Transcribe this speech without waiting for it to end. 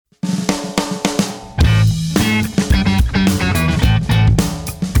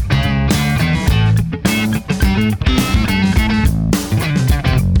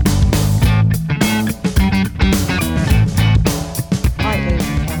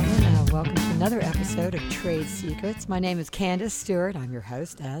another episode of Trade Secrets. My name is Candace Stewart. I'm your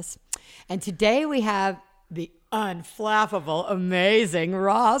hostess. And today we have the unflappable, amazing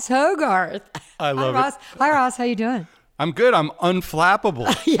Ross Hogarth. I love Ross. it. Hi, Ross. How you doing? I'm good. I'm unflappable.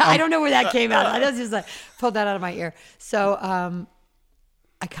 I don't know where that came out. I just pulled that out of my ear. So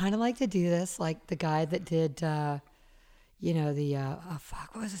I kind of like to do this like the guy that did, what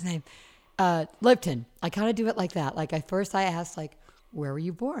was his name? Lipton. I kind of do it like that. Like I asked, where were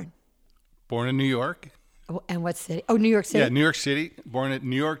you born? Born in New York. And what city? Oh, New York City. Yeah, New York City. Born at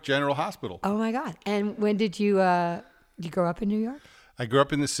New York General Hospital. Oh my God! And when did you grow up in New York? I grew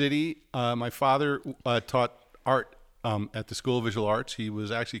up in the city. My father taught art at the School of Visual Arts. He was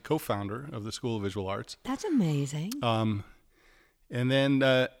actually co-founder of the School of Visual Arts. That's amazing. And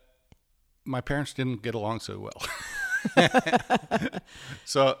then my parents didn't get along so well.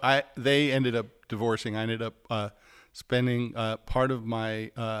 So they ended up divorcing. I ended up spending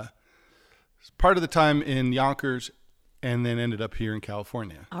part of the time in Yonkers, and then ended up here in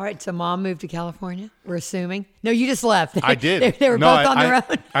California. All right, so Mom moved to California. We're assuming. No, you just left. I did. They were both on their own.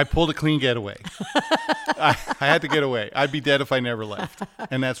 I pulled a clean getaway. I had to get away. I'd be dead if I never left,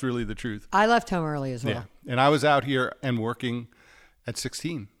 and that's really the truth. I left home early as well. Yeah, and I was out here and working at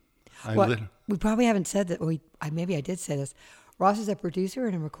 16. We probably haven't said that. Maybe I did say this. Ross is a producer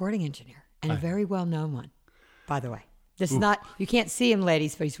and a recording engineer, and a very well-known one, by the way. This is not, you can't see him,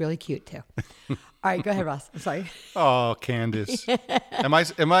 ladies, but he's really cute too. All right, go ahead, Ross. I'm sorry. Oh, Candace. Am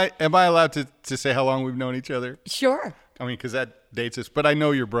I allowed to say how long we've known each other? Sure. I mean, because that dates us. But I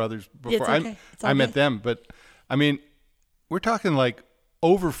know your brothers before. It's okay. I met them. But I mean, we're talking like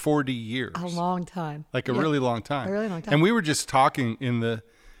over 40 years. A long time. Like a really long time. A really long time. And we were just talking on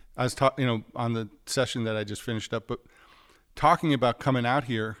the session that I just finished up, but talking about coming out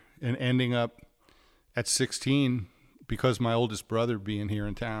here and ending up at 16 because my oldest brother being here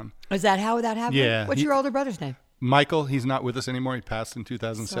in town. Is that how that happened? Yeah. What's your older brother's name? Michael. He's not with us anymore. He passed in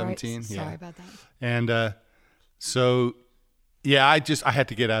 2017. Sorry about that. And I had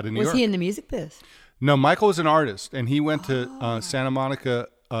to get out of New York. Was he in the music biz? No, Michael was an artist, and he went to Santa Monica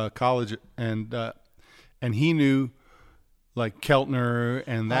College, and he knew like Keltner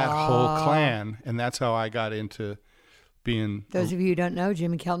and that whole clan, and that's how I got into being. Those of you who don't know,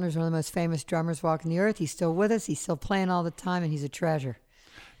 Jimmy Keltner is one of the most famous drummers walking the earth. He's still with us. He's still playing all the time, and he's a treasure.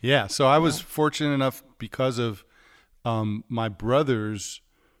 Yeah, so I was fortunate enough because of my brother's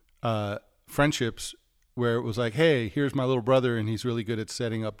friendships, where it was like, hey, here's my little brother, and he's really good at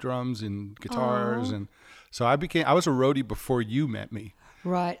setting up drums and guitars, and so I was a roadie before you met me.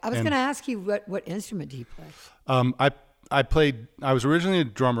 Right. I was going to ask you what instrument do you play? I was originally a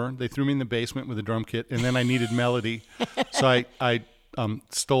drummer. They threw me in the basement with a drum kit, and then I needed melody. So I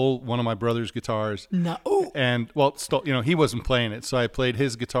stole one of my brother's guitars. No. And, he wasn't playing it. So I played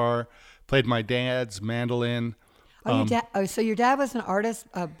his guitar, played my dad's mandolin. So your dad was an artist,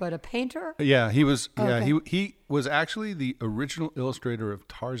 but a painter? Yeah, he was. Okay. Yeah, he was actually the original illustrator of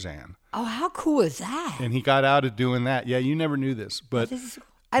Tarzan. Oh, how cool is that? And he got out of doing that. Yeah, you never knew this, but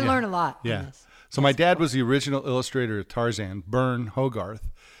I learned a lot. Yeah. So my dad was the original illustrator of Tarzan, Bern Hogarth,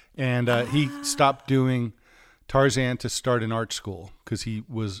 and he stopped doing Tarzan to start an art school because he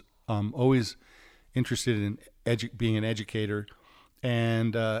was always interested in being an educator,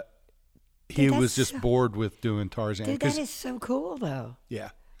 and he was just bored with doing Tarzan. Dude, that is so cool, though. Yeah.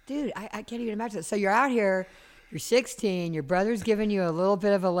 Dude, I can't even imagine it. So you're out here, you're 16, your brother's giving you a little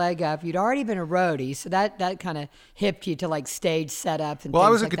bit of a leg up. You'd already been a roadie, so that kind of hipped you to like stage setup and Well, things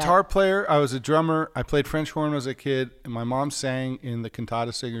I was a like guitar player. I was a drummer. I played French horn as a kid, and my mom sang in the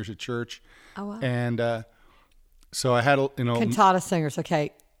cantata singers at church. Oh, wow. And so I had, Cantata singers,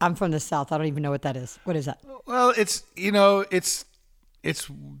 okay. I'm from the South. I don't even know what that is. What is that? Well, they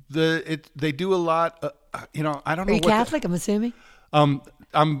do a lot. I don't know. Are you Catholic? I'm assuming. I'm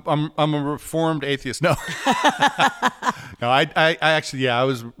a reformed atheist. No, no. I actually, I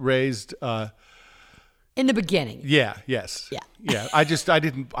was raised. In the beginning. Yeah. Yes. Yeah. Yeah. I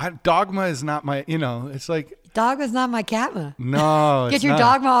didn't. Dogma is not my. It's like. Dogma's not my karma. No, get your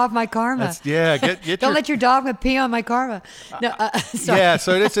dogma off my karma. Don't let your dogma pee on my karma. No, sorry. Yeah,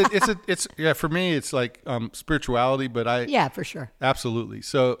 so it's for me it's like spirituality, but for sure, absolutely.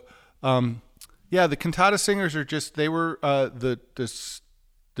 So the cantata singers are just they were the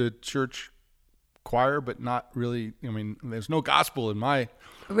church choir, but not really. I mean, there's no gospel in my.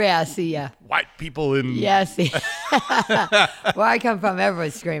 Yeah, see, yeah. White people in. Yeah, see. Where I come from,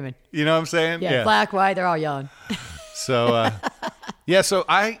 everyone's screaming. You know what I'm saying? Yeah, black, white, they're all yelling. So, so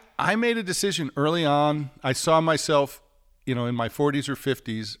I made a decision early on. I saw myself, in my 40s or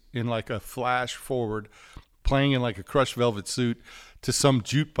 50s in like a flash forward, playing in like a crushed velvet suit to some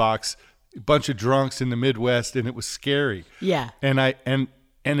jukebox bunch of drunks in the Midwest, and it was scary. Yeah. And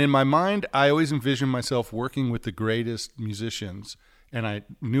in my mind, I always envisioned myself working with the greatest musicians, and I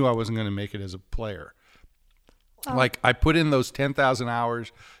knew I wasn't going to make it as a player. Oh. Like, I put in those 10,000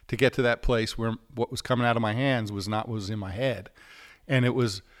 hours to get to that place where what was coming out of my hands was not what was in my head. And it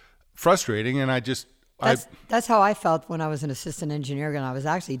was frustrating, and that's how I felt when I was an assistant engineer, and I was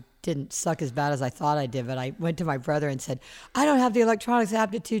actually didn't suck as bad as I thought I did, but I went to my brother and said, I don't have the electronics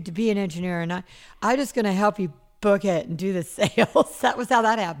aptitude to be an engineer, and I'm just going to help you book it and do the sales. That was how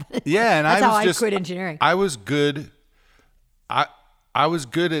that happened. Yeah, and that's how I quit engineering. I was good. I was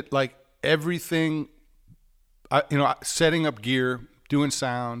good at like everything. Setting up gear, doing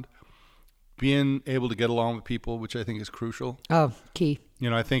sound, being able to get along with people, which I think is crucial. Oh, key.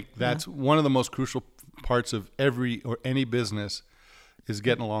 I think that's one of the most crucial parts of any business is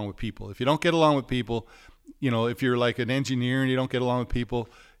getting along with people. If you don't get along with people, if you're like an engineer and you don't get along with people,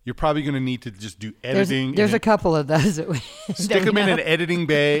 you're probably going to need to just do editing. There's a couple of those. Stick them in an editing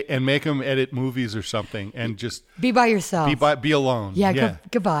bay and make them edit movies or something, and just be by yourself. Be alone. Yeah.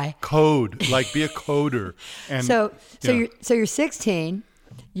 Goodbye. Code, like be a coder. And so you're 16.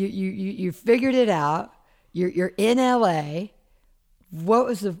 You figured it out. You're in LA. What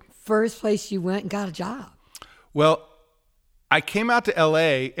was the first place you went and got a job? Well, I came out to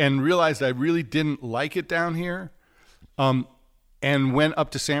LA and realized I really didn't like it down here. And went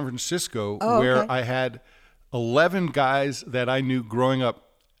up to San Francisco, where I had 11 guys that I knew growing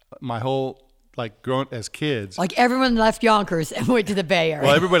up, growing as kids. Like everyone left Yonkers and went to the Bay Area.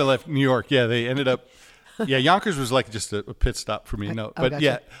 Well, everybody left New York. Yeah, they ended up. Yeah, Yonkers was like just a pit stop for me. No, but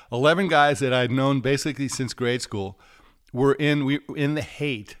gotcha. 11 guys that I'd known basically since grade school were in the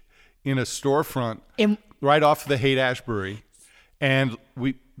Haight in a storefront right off the Haight-Ashbury, and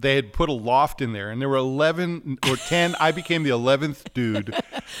they had put a loft in there, and there were 11 or 10. I became the 11th dude.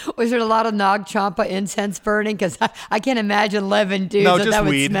 Was there a lot of Nag Champa incense burning? Because I can't imagine 11 dudes that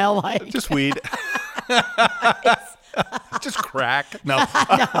weed. would smell like. Just weed. Just crack. No.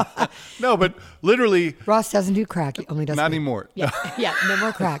 No, but literally. Ross doesn't do crack. He only does not weed. Anymore. Yeah, no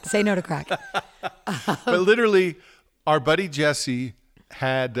more crack. Say no to crack. But literally, our buddy Jesse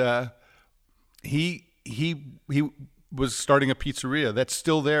had, he was starting a pizzeria that's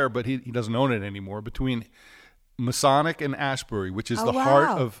still there, but he doesn't own it anymore, between Masonic and Ashbury, which is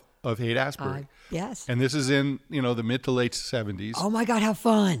heart of Haight-Ashbury. Yes. And this is in, the mid to late 70s. Oh my God, how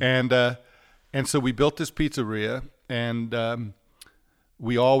fun. And so we built this pizzeria, and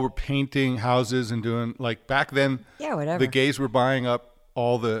we all were painting houses and doing, like, back then, the gays were buying up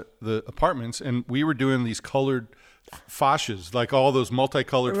all the apartments, and we were doing these colored fascias, like all those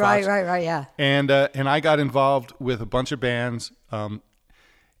multicolored fascias. Right, yeah. And I got involved with a bunch of bands,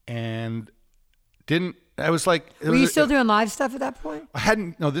 and didn't. I was like, were you still doing live stuff at that point? I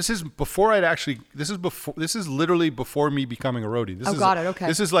hadn't. No, this is before I'd actually. This is literally before me becoming a roadie. Got it. Okay.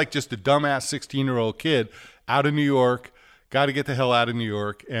 This is like just a dumbass 16-year-old kid out of New York. Got to get the hell out of New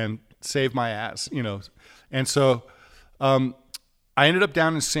York and save my ass, And so, I ended up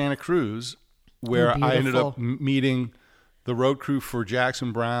down in Santa Cruz, where I ended up meeting the road crew for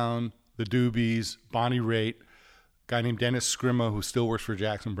Jackson Browne, the Doobies, Bonnie Raitt, a guy named Dennis Scrima, who still works for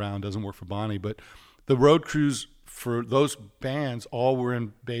Jackson Browne, doesn't work for Bonnie, but the road crews for those bands all were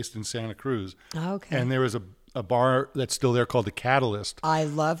based in Santa Cruz. Okay. And there was a bar that's still there called the Catalyst. I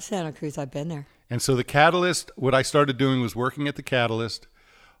love Santa Cruz. I've been there. And so the Catalyst, what I started doing was working at the Catalyst.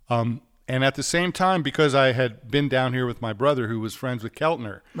 And at the same time, because I had been down here with my brother, who was friends with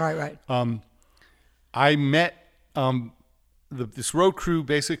Keltner. Right. I met this road crew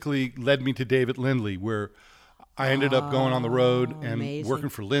basically led me to David Lindley, where I ended up going on the road and working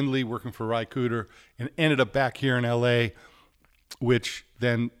for Lindley, working for Ry Cooder, and ended up back here in L.A., which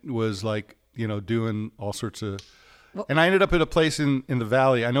then was like, doing all sorts of... And I ended up at a place in the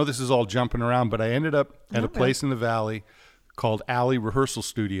Valley. I know this is all jumping around, but I ended up at a place in the Valley called Alley Rehearsal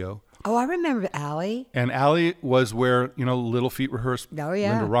Studio. Oh, I remember Alley. And Alley was where, Little Feat rehearsed. Oh,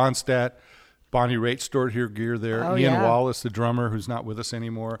 yeah. Linda Ronstadt. Bonnie Raitt stored her gear there. Ian Wallace, the drummer, who's not with us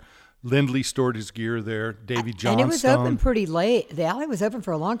anymore. Lindley stored his gear there. Davy Johnstone. And it was open pretty late. The Alley was open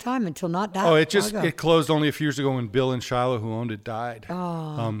for a long time until not that. Oh, it closed only a few years ago when Bill and Shiloh, who owned it, died.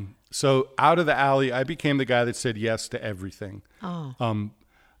 Oh. So out of the Alley, I became the guy that said yes to everything. Oh.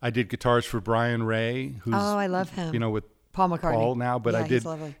 I did guitars for Brian Ray, who's I love him. With Paul McCartney. Paul now, but I did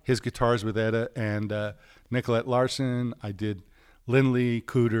lovely. His guitars with Etta and Nicolette Larson. I did Lindley,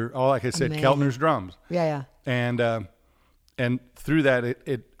 Cooder, all like I said, Amazing. Keltner's drums. Yeah. And through that,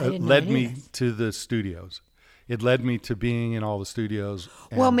 it led me to the studios. it led me to being in all the studios.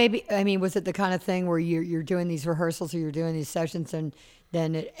 Well, maybe, I mean, was it the kind of thing where you're doing these rehearsals or you're doing these sessions, and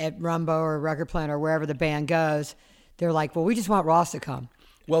then at Rumbo or Record Plant or wherever the band goes, they're like, well, we just want Ross to come.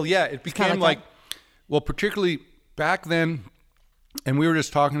 Well, yeah, it became well, particularly back then, and we were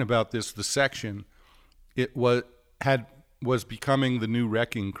just talking about this, the section, it was becoming the new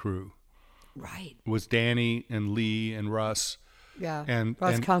Wrecking Crew. Right. It was Danny and Lee and Russ. Yeah. And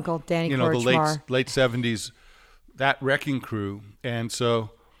Russ Kunkel, Danny Kortchmar. The late 70s, that Wrecking Crew. And so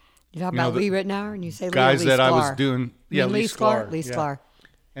you talk about Lee Ritenour, and you say guys Lee that Sklar. I was doing, Lee Sklar. Lee Sklar.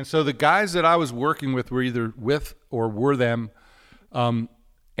 And so the guys that I was working with were either with or were them,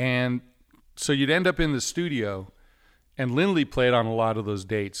 and so you'd end up in the studio, and Lindley played on a lot of those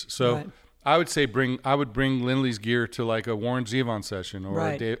dates. So right. I would bring Lindley's gear to like a Warren Zevon session or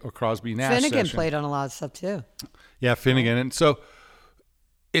a Crosby Nash Finnegan session. played on a lot of stuff too. Yeah, Finnegan. And so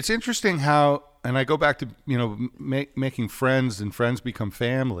it's interesting how, and I go back to, making friends, and friends become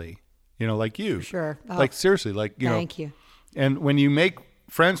family, like you. For sure. Oh, like seriously, like, thank you. And when you make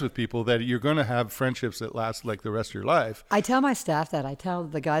friends with people, that you're going to have friendships that last like the rest of your life. I tell my staff that. I tell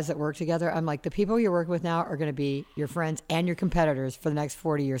the guys that work together, I'm like, the people you're working with now are going to be your friends and your competitors for the next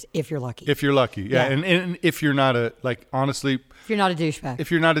 40 years, if you're lucky. If you're lucky, yeah. And if you're not honestly. If you're not a douchebag.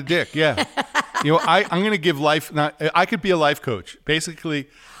 If you're not a dick, yeah. I'm going to give life, I could be a life coach. Basically,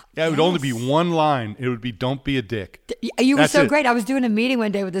 it would only be one line. It would be, don't be a dick. You were so great. I was doing a meeting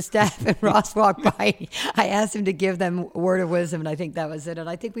one day with the staff, and Ross walked by. I asked him to give them a word of wisdom, and I think that was it. And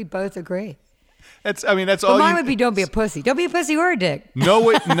I think we both agree. That's all. But mine would be, don't be a pussy. Don't be a pussy or a dick. No,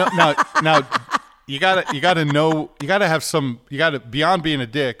 now you gotta know, you gotta, beyond being a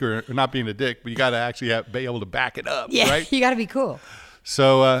dick or not being a dick, but you gotta actually be able to back it up, yeah, right? You gotta be cool.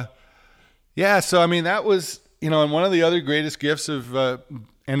 So, so I mean, that was, and one of the other greatest gifts of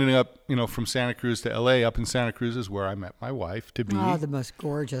ending up, from Santa Cruz to LA. Up in Santa Cruz is where I met my wife to be. Oh, the most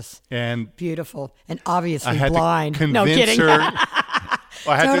gorgeous and beautiful and obviously I had blind. To no kidding. Her,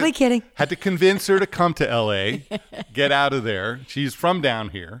 totally kidding. Had to convince her to come to LA, get out of there. She's from down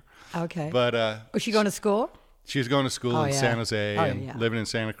here. Okay. But was she going to school? She was going to school in San Jose and living in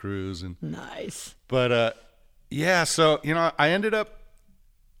Santa Cruz, and nice. But so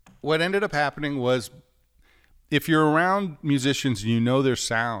what ended up happening was, if you're around musicians and you know their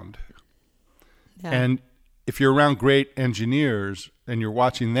sound, and if you're around great engineers and you're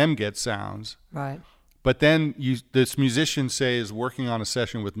watching them get sounds, right? But then this musician, say, is working on a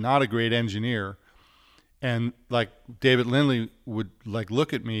session with not a great engineer, and like David Lindley would like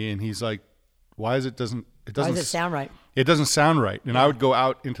look at me and he's like, why doesn't it sound right? It doesn't sound right. And I would go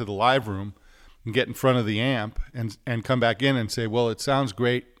out into the live room and get in front of the amp and come back in and say, well, it sounds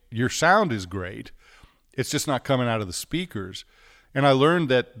great. Your sound is great. It's just not coming out of the speakers. And I learned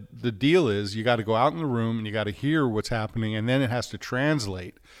that the deal is you got to go out in the room and you got to hear what's happening, and then it has to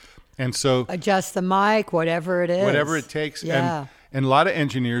translate. And so adjust the mic, whatever it is. Whatever it takes. Yeah. And a lot of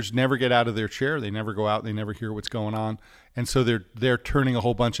engineers never get out of their chair. They never go out. They never hear what's going on. And so they're turning a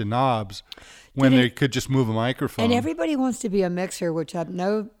whole bunch of knobs when they could just move a microphone. And everybody wants to be a mixer, which I've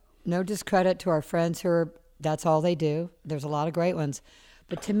no discredit to our friends that's all they do. There's a lot of great ones.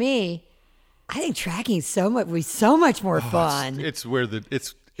 But to me, I think tracking is so much more fun. It's where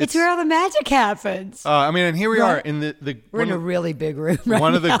it's where all the magic happens. And here we are in we're in a really big room. Right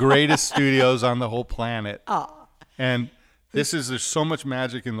one of the now. greatest studios on the whole planet. Oh. And there's so much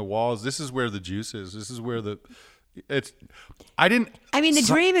magic in the walls. This is where the juice is. This is where the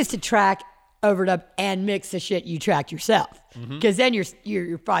dream is to track, overdub, and mix the shit you tracked yourself. Because then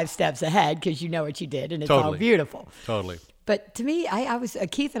you're 5 steps ahead because you know what you did, and it's all beautiful. Totally. But to me, I was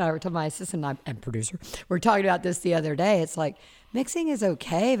Keith and I were talking, my assistant and producer, we were talking about this the other day. It's like mixing is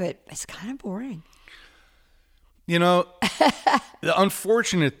okay, but it's kind of boring. The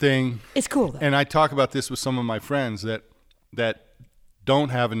unfortunate thing. It's cool though. And I talk about this with some of my friends that don't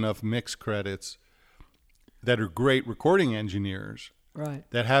have enough mix credits, that are great recording engineers, right?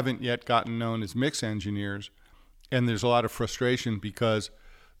 That haven't yet gotten known as mix engineers, and there's a lot of frustration because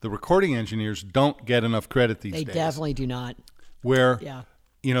the recording engineers don't get enough credit these days. They definitely do not. Where,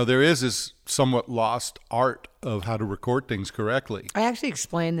 there is this somewhat lost art of how to record things correctly. I actually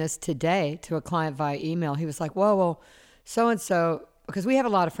explained this today to a client via email. He was like, well, so-and-so, because we have a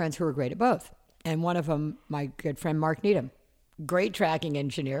lot of friends who are great at both. And one of them, my good friend Mark Needham, great tracking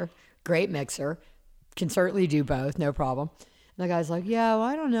engineer, great mixer, can certainly do both, no problem. And the guy's like, well,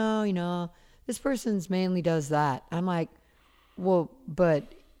 I don't know, this person's mainly does that. I'm like, well,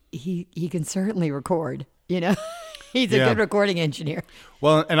 but he can certainly record, He's a good recording engineer.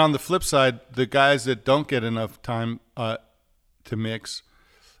 Well, and on the flip side, the guys that don't get enough time to mix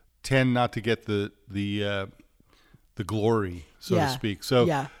tend not to get the the glory, so to speak.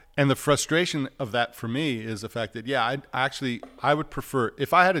 So, and the frustration of that for me is the fact that, I would prefer,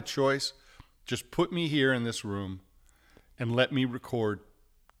 if I had a choice, just put me here in this room and let me record,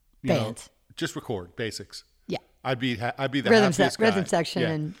 just record basics. Yeah. I'd be the happiest guy. Rhythm section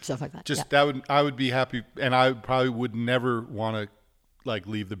and stuff like that. I would be happy, and I probably would never want to like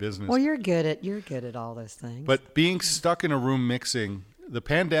leave the business. Well, you're good at all those things. But being stuck in a room mixing, the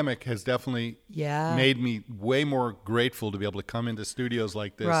pandemic has definitely made me way more grateful to be able to come into studios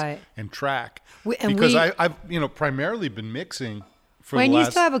like this and track. Because I've primarily been mixing for the last...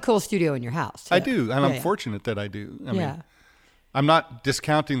 you still have a cool studio in your house. Too. I do, and I'm fortunate that I do. I mean, I'm not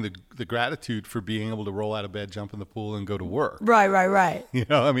discounting the gratitude for being able to roll out of bed, jump in the pool, and go to work. Right.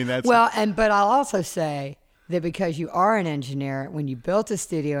 I mean, that's... Well, but I'll also say that because you are an engineer, when you built a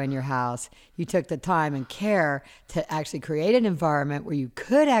studio in your house, you took the time and care to actually create an environment where you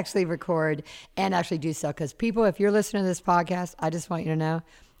could actually record and actually do stuff. Because people, if you're listening to this podcast, I just want you to know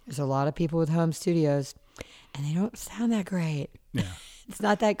there's a lot of people with home studios and they don't sound that great. Yeah. It's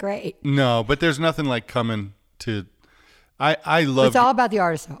not that great. No, but there's nothing like coming to... I love... It's all about the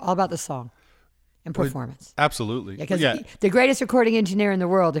artist, all about the song and performance. Absolutely. Because the greatest recording engineer in the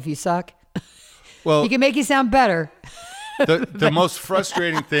world, if you suck... Well, he can make you sound better. The most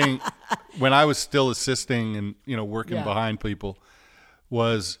frustrating thing when I was still assisting and working behind people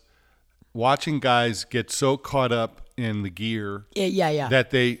was watching guys get so caught up in the gear that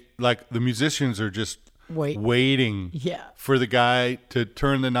they like the musicians are just waiting for the guy to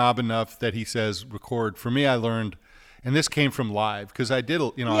turn the knob enough that he says record. For me, I learned, and this came from live because I did, I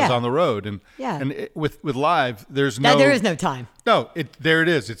was on the road and with live, there is no time. No, there it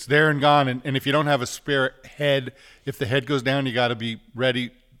is. It's there and gone. And if you don't have a spare head, if the head goes down, you got to be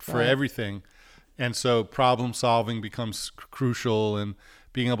ready for everything. And so problem solving becomes crucial and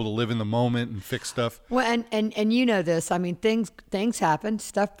being able to live in the moment and fix stuff. Well, and you know this. I mean, things happen.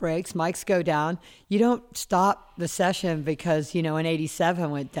 Stuff breaks. Mics go down. You don't stop the session because, an 87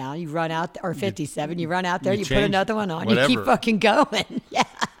 went down. You run out, or 57. You run out there. You put another one on. Whatever. You keep fucking going. Yeah.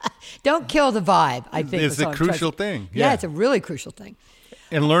 Don't kill the vibe, I think. It's a crucial thing. Yeah, it's a really crucial thing.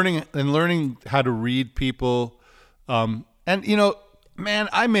 And learning how to read people. Man,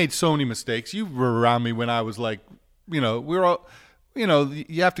 I made so many mistakes. You were around me when I was like, we were all...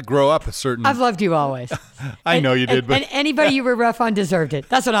 you have to grow up a certain... I've loved you always. I know you did, but... And anybody you were rough on deserved it.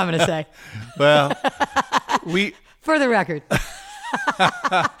 That's what I'm going to say. Well, For the record.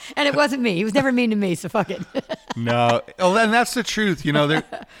 And it wasn't me. He was never mean to me, so fuck it. No. Oh, and that's the truth.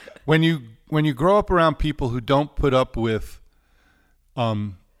 When you grow up around people who don't put up with...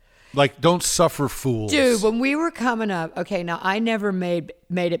 don't suffer fools. Dude, when we were coming up, okay, now I never made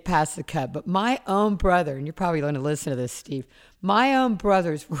it past the cut, but my own brother, and you're probably going to listen to this, Steve, my own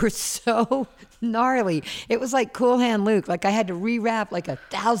brothers were so gnarly. It was like Cool Hand Luke. Like I had to rewrap like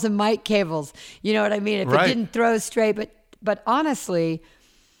 1,000 mic cables. You know what I mean? If it didn't throw straight. But honestly,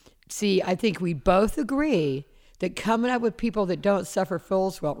 see, I think we both agree that coming up with people that don't suffer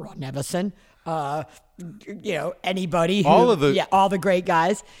fools, well, Ron Nevison, anybody, all the great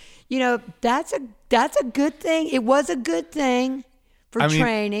guys, that's a good thing. It was a good thing for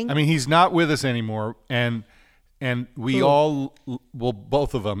training. I mean, he's not with us anymore, and we all, well,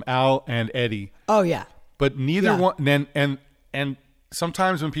 both of them, Al and Eddie. Oh yeah. But neither one. And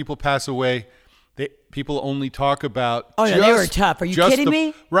sometimes when people pass away, people only talk about. Oh no, they were tough. Are you kidding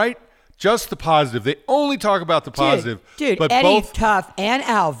me? Right. Just the positive. They only talk about the positive. Dude, but Eddie tough and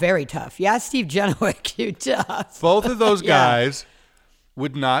Al very tough. Yeah, Steve Genowick, you tough. Both of those guys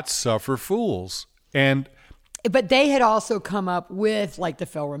would not suffer fools. But they had also come up with like the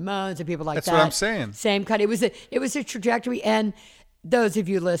Phil Ramones and people like that. That's what I'm saying. Same kind. It was a trajectory. And those of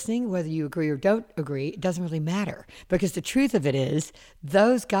you listening, whether you agree or don't agree, it doesn't really matter. Because the truth of it is,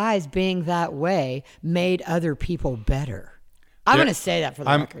 those guys being that way made other people better. I'm going to say that for the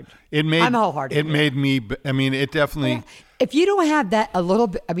record. I'm wholehearted. It made me, it definitely. Yeah. If you don't have that a little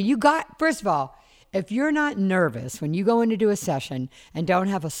bit, first of all, if you're not nervous when you go in to do a session and don't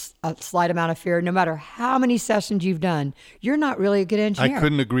have a slight amount of fear, no matter how many sessions you've done, you're not really a good engineer. I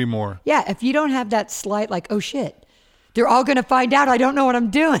couldn't agree more. Yeah, if you don't have that slight, like, oh shit, they're all going to find out I don't know what I'm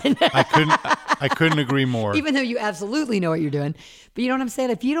doing. I couldn't agree more. Even though you absolutely know what you're doing. But you know what I'm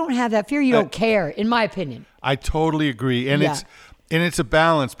saying? If you don't have that fear, you don't care, in my opinion. I totally agree. And it's a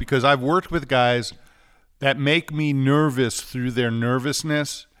balance because I've worked with guys that make me nervous through their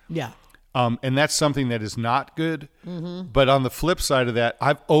nervousness. Yeah. And that's something that is not good. Mm-hmm. But on the flip side of that,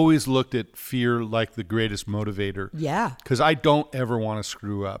 I've always looked at fear like the greatest motivator. Yeah. Because I don't ever want to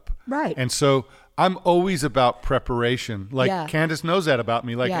screw up. Right. And so I'm always about preparation. Like Candace knows that about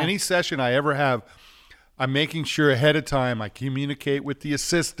me. Like any session I ever have, I'm making sure ahead of time I communicate with the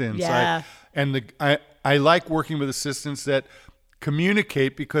assistants. Yeah. I like working with assistants that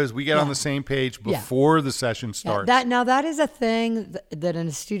communicate because we get on the same page before the session starts. That is a thing that in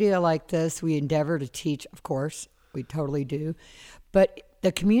a studio like this we endeavor to teach. Of course, we totally do, but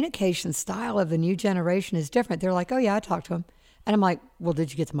the communication style of the new generation is different. They're like, "Oh yeah, I talked to him," and I'm like, "Well,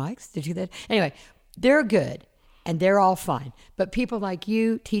 did you get the mics? Did you that?" Anyway, they're good and they're all fine. But people like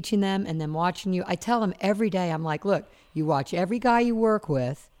you teaching them and then watching you, I tell them every day. I'm like, "Look, you watch every guy you work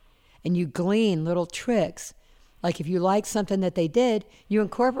with, and you glean little tricks." Like if you like something that they did, you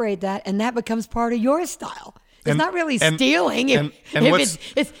incorporate that, and that becomes part of your style. It's not really stealing. It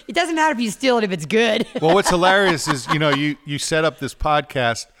doesn't matter if you steal it if it's good. Well, what's hilarious is, you set up this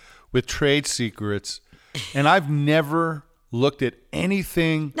podcast with trade secrets, and I've never looked at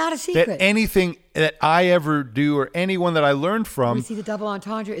anything. Not a secret. Anything that I ever do or anyone that I learned from. We see the double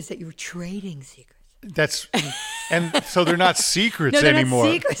entendre is that you're trading secrets. And so they're not secrets they're anymore.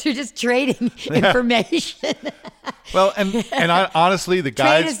 Not secrets. You're just trading information. Well, and I honestly, the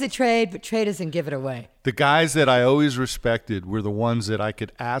guys. Trade is the trade, but trade isn't give it away. The guys that I always respected were the ones that I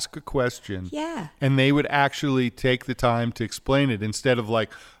could ask a question. Yeah. And they would actually take the time to explain it instead of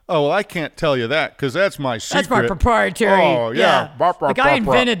like, "Oh, well, I can't tell you that because that's my secret. That's my proprietary." Oh, yeah. The guy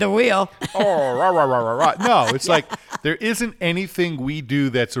invented the wheel. Oh, rah, rah, rah, rah, rah. No, it's like there isn't anything we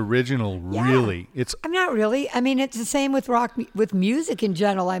do that's original, really. I'm not really. I mean, it's the same with with music in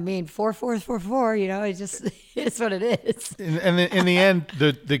general. I mean, 4/4/4/4. It just it's what it is. And in the end,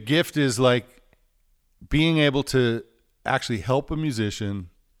 the gift is like being able to actually help a musician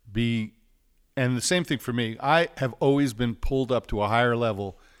and the same thing for me. I have always been pulled up to a higher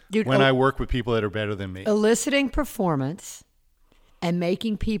level. Dude, when I work with people that are better than me. Eliciting performance and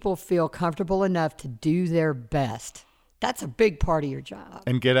making people feel comfortable enough to do their best. That's a big part of your job.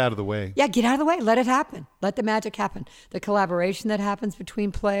 And get out of the way. Yeah, get out of the way. Let it happen. Let the magic happen. The collaboration that happens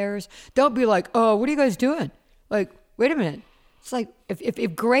between players. Don't be like, "Oh, what are you guys doing?" Like, wait a minute. It's like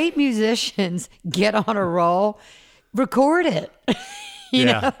if great musicians get on a roll, record it. you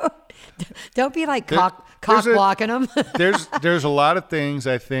know? Don't be like cock blocking them. there's a lot of things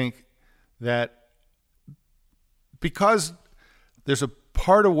I think that because there's a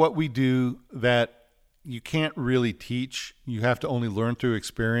part of what we do that you can't really teach, you have to only learn through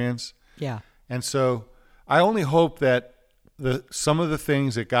experience. Yeah. And so I only hope that some of the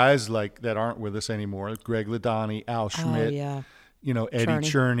things that guys like that aren't with us anymore, Greg Ladani, Al Schmidt, Eddie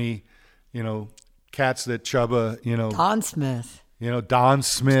Cherney, cats that Chubba, Don Smith. Don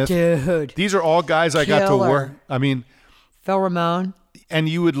Smith. Dude. These are all guys I got to work. I mean, Phil Ramone. And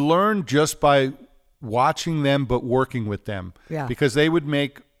you would learn just by watching them, but working with them. Yeah. Because they would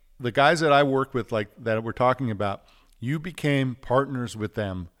make the guys that I worked with, like that we're talking about, you became partners with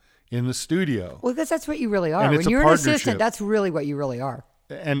them in the studio. Well, because that's what you really are. And when you're an assistant, that's really what you really are.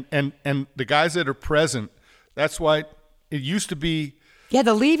 And the guys that are present, that's why it used to be. Yeah,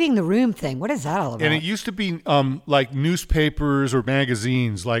 the leaving the room thing. What is that all about? And it used to be like newspapers or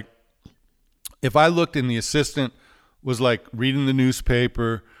magazines. Like if I looked and the assistant was like reading the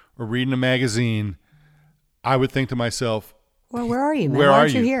newspaper or reading a magazine, I would think to myself, well, where are you, man? Where Why are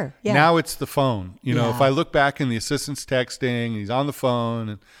aren't you? Here? Yeah. Now it's the phone. If I look back and the assistant's texting and he's on the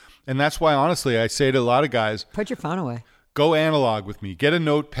phone, and that's why, honestly, I say to a lot of guys, put your phone away. Go analog with me. Get a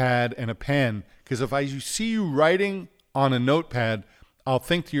notepad and a pen, because if I see you writing on a notepad, I'll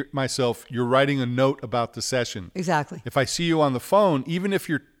think to myself, you're writing a note about the session. Exactly. If I see you on the phone, even if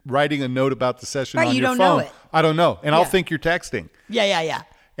you're writing a note about the session on your phone, know it. I don't know, and I'll think you're texting. Yeah.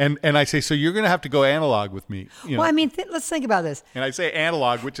 And I say, so you're going to have to go analog with me. Well, I mean, let's think about this. And I say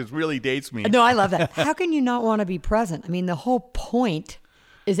analog, which is really dates me. No, I love that. How can you not want to be present? I mean, the whole point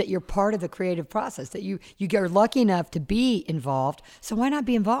is that you're part of the creative process, that you are lucky enough to be involved. So why not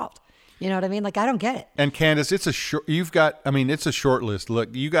be involved? You know what I mean? Like, I don't get it. And Candace, it's a short list.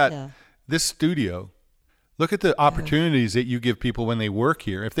 Look, you got this studio. Look at the opportunities that you give people when they work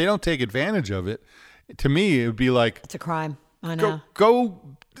here. If they don't take advantage of it, to me, it would be like, it's a crime. I know.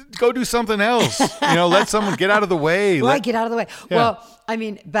 Go do something else. Let someone get out of the way. Right, get out of the way. Yeah. Well, I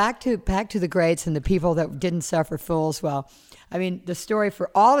mean, back to the greats and the people that didn't suffer fools. Well, I mean, the story for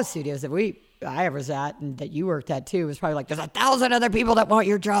all the studios that I was at and that you worked at too was probably like, there's 1,000 other people that want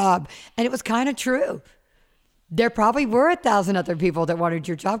your job. And it was kind of true. There probably were 1,000 other people that wanted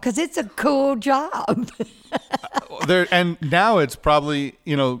your job because it's a cool job. And now it's probably,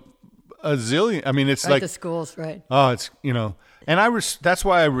 a zillion. I mean, it's right, like the schools, right? Oh, it's and that's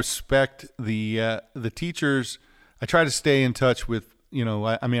why I respect the teachers. I try to stay in touch with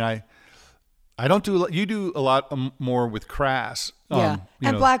I I don't do. You do a lot more with Crass. Yeah,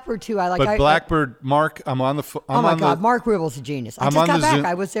 and Blackbird too. I like. But Blackbird, Mark, I'm on the. Oh my God, Mark Ribble's a genius. I just got back. Zoom.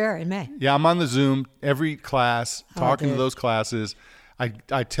 I was there in May. Yeah, I'm on the Zoom every class, talking to those classes. I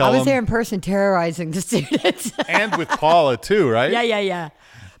tell them. I was there in person, terrorizing the students. And with Paula too, right? Yeah.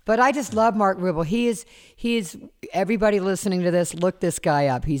 But I just love Mark Ribble. He is. Everybody listening to this, look this guy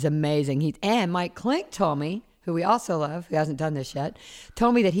up. He's amazing. And Mike Klink told me, who we also love, who hasn't done this yet,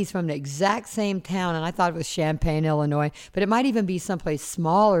 told me that he's from the exact same town, and I thought it was Champaign, Illinois, but it might even be someplace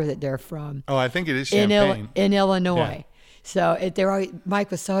smaller that they're from. Oh, I think it is Champaign. In Illinois. Yeah. So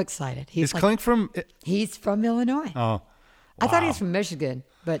Mike was so excited. Is Klink from? He's from Illinois. Oh, wow. I thought he was from Michigan,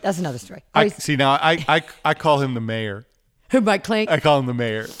 but that's another story. I call him the mayor. Who, Mike Klink? I call him the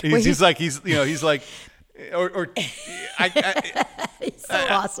mayor. He's like. Or he's so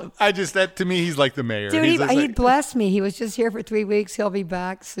awesome. That to me, he's like the mayor. Dude, he blessed me. He was just here for 3 weeks. He'll be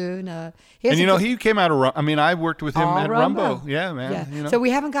back soon. He came out of. I mean, I worked with him at Rumbo. Yeah, man. Yeah. You know? So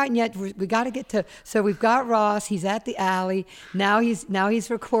we haven't gotten yet. We got to get to. So we've got Ross. He's at the Alley now. He's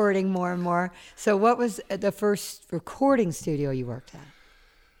recording more and more. So what was the first recording studio you worked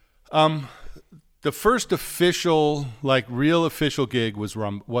at? The first official, real official gig was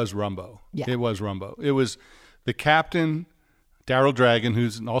Rumbo. Yeah. It was Rumbo. It was the captain, Daryl Dragon,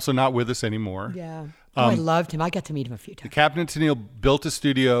 who's also not with us anymore. Yeah. I loved him. I got to meet him a few times. The captain, Tennille, built a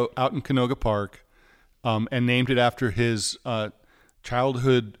studio out in Canoga Park and named it after his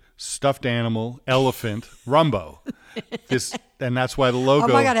childhood stuffed animal, elephant, Rumbo. And that's why the logo.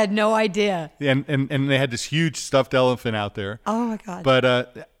 Oh my God, I had no idea. And they had this huge stuffed elephant out there. Oh my God.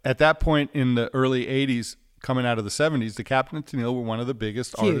 But at that point in the early 80s, coming out of the 70s, the Captain and Tennille were one of the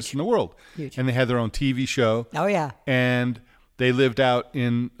biggest artists in the world. Huge. And they had their own TV show. Oh yeah. And they lived out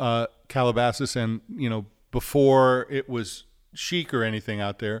in Calabasas, and before it was chic or anything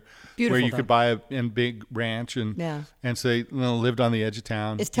out there, beautiful, where you could buy a big ranch and so they lived on the edge of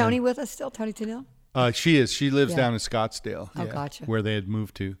town. Is Tony with us still? Tony Tennille? She is. She lives down in Scottsdale. Oh, gotcha. Where they had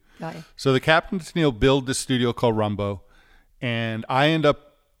moved to. Got you. So the Captain Tennille built this studio called Rumbo, and I end up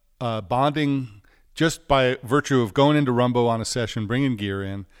bonding just by virtue of going into Rumbo on a session, bringing gear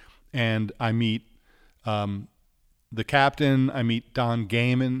in, and I meet the captain. I meet Don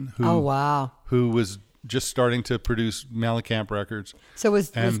Gaiman, who was just starting to produce Mellencamp records. So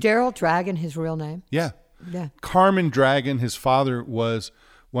was Daryl Dragon his real name? Yeah. Yeah. Carmen Dragon, his father, was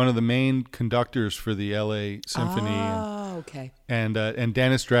one of the main conductors for the L.A. Symphony. Oh, okay. And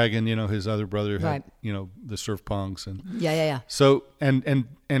Dennis Dragon, his other brother had, the Surf Punks and yeah. So and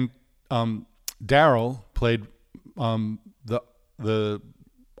Daryl played the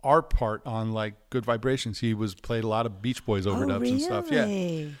art part on Good Vibrations. He played a lot of Beach Boys overdubs and stuff.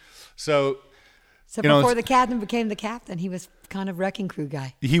 Yeah. So before the captain became the captain, he was kind of wrecking crew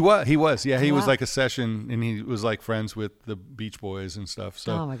guy. He was. Yeah, he was like a session, and he was friends with the Beach Boys and stuff.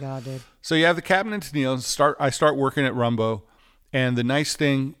 So, oh my God, dude. So yeah, the Captain and Tennille. I start working at Rumbo, and the nice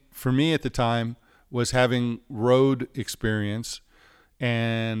thing for me at the time was having road experience,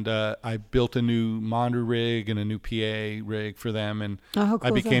 and I built a new monitor rig and a new PA rig for them, and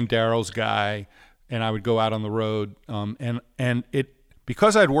I became Daryl's guy, and I would go out on the road, and it.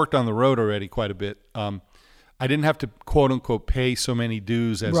 Because I'd worked on the road already quite a bit, I didn't have to, quote unquote, pay so many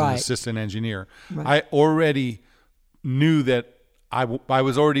dues as an assistant engineer. Right. I already knew that I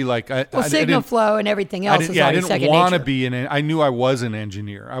was already signal flow and everything else is already second nature. I didn't want to be I knew I was an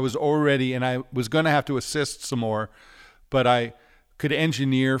engineer. I was already, and I was going to have to assist some more, but I could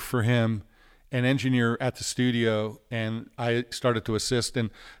engineer for him and engineer at the studio, and I started to assist. And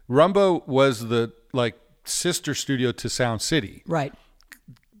Rumbo was the, sister studio to Sound City. Right.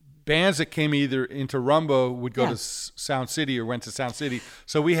 Bands that came either into Rumbo would go to Sound City or went to Sound City.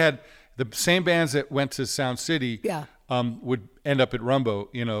 So we had the same bands that went to Sound City would end up at Rumbo.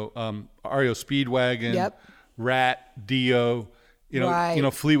 REO Speedwagon, Rat, Dio,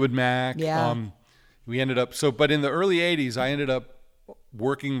 Fleetwood Mac. Yeah. We ended up but in the early 80s, I ended up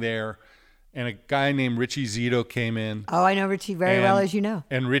working there, and a guy named Richie Zito came in. Oh, I know Richie very well, as you know.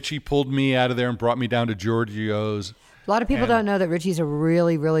 And Richie pulled me out of there and brought me down to Giorgio's. A lot of people don't know that Richie's a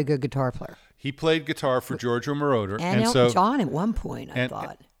really, really good guitar player. He played guitar for Giorgio Moroder. And Elton John at one point, I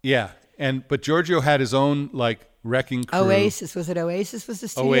thought. But Giorgio had his own wrecking crew. Oasis. Was it Oasis was the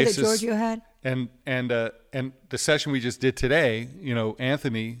studio that Giorgio had? And the session we just did today,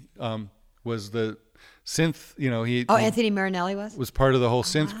 Anthony was the synth, Anthony Marinelli was part of the whole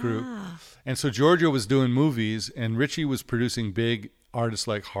synth crew. And so Giorgio was doing movies, and Richie was producing big artists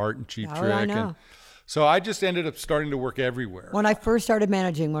like Heart and Cheap Trick. I know. So I just ended up starting to work everywhere. When I first started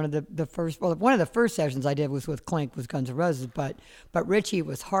managing, one of the first sessions I did was with Clink, was Guns N' Roses, but Richie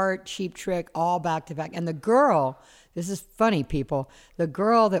was Heart, Cheap Trick, all back to back. And the girl, this is funny, people, the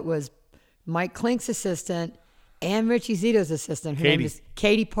girl that was Mike Clink's assistant and Richie Zito's assistant, her name is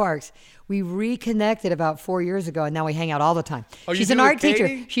Katie Parks. We reconnected about 4 years ago, and now we hang out all the time. Oh, she's an art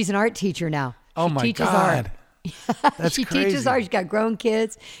teacher. She's an art teacher now. Oh she my teaches God. Art. That's she crazy. teaches art. She's got grown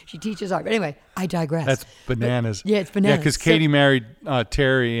kids. She teaches art. But anyway, I digress. That's bananas. But, it's bananas. Yeah, because Katie married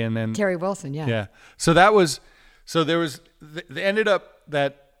Terry, and then Terry Wilson. Yeah. Yeah. So there was. They ended up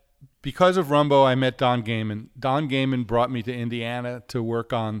that because of Rumbo, I met Don Gaiman. Don Gaiman brought me to Indiana to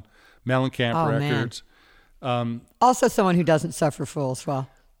work on Mellencamp Records. Also, someone who doesn't suffer fools. Well.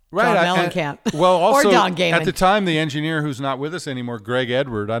 Right, John Mellencamp. Well, also or Don Gaiman. At the time, the engineer who's not with us anymore, Greg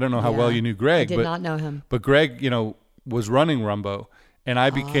Edward. I don't know how well you knew Greg. I did not know him. But Greg, was running Rumbo, and I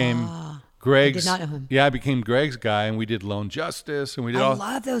became Greg's. I did not know him. Yeah, I became Greg's guy, and we did Lone Justice, and we did I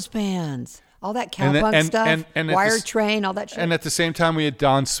love those bands. All that cowpunk stuff, Wire Train, all that shit. And at the same time, we had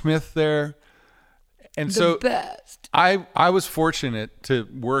Don Smith there, and the best. I was fortunate to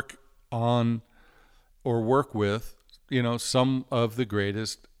work on or work with some of the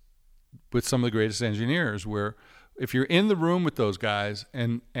greatest engineers, where if you're in the room with those guys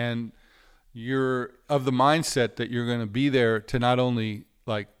and you're of the mindset that you're going to be there to not only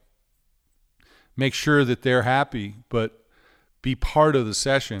like make sure that they're happy, but be part of the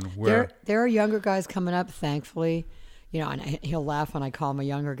session. Where there are younger guys coming up, thankfully, and he'll laugh when I call him a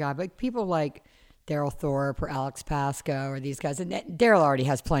younger guy, but people like Daryl Thorpe or Alex Pasco or these guys, and Daryl already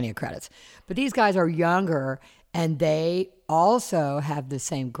has plenty of credits, but these guys are younger, and they also have the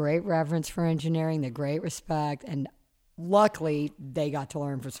same great reverence for engineering, the great respect, and luckily they got to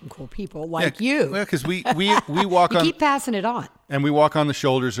learn from some cool people like you. Yeah, because we walk on. Keep passing it on, and we walk on the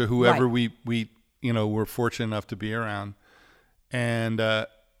shoulders of whoever we we're fortunate enough to be around, and then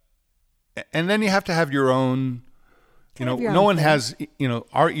you have to have your own. No one has.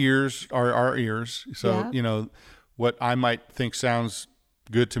 Our ears are our ears, so what I might think sounds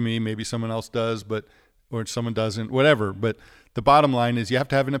good to me, maybe someone else does, or someone doesn't, whatever. But the bottom line is you have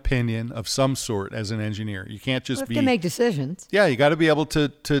to have an opinion of some sort as an engineer. You can't just to make decisions. Yeah, you got to be able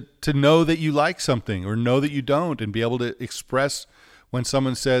to know that you like something or know that you don't, and be able to express when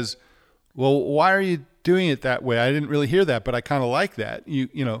someone says, well, why are you doing it that way? I didn't really hear that, but I kind of like that.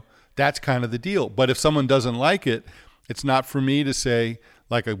 That's kind of the deal. But if someone doesn't like it, it's not for me to say,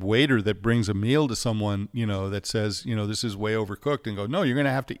 like a waiter that brings a meal to someone, that says, this is way overcooked, and go, no, you're going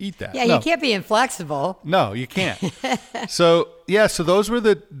to have to eat that. Yeah, no. You can't be inflexible. No, you can't. So those were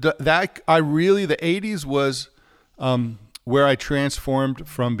the 80s was where I transformed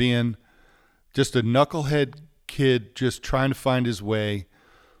from being just a knucklehead kid just trying to find his way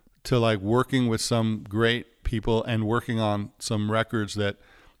to like working with some great people and working on some records that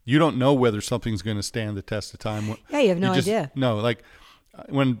you don't know whether something's going to stand the test of time. Yeah, you have no idea. No, like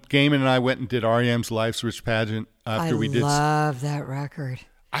when Gaiman and I went and did REM's Life's Rich Pageant I love that record.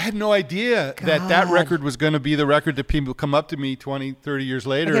 I had no idea that record was going to be the record that people come up to me 20, 30 years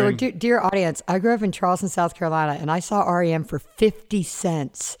later. Okay, well, dear audience, I grew up in Charleston, South Carolina, and I saw REM for 50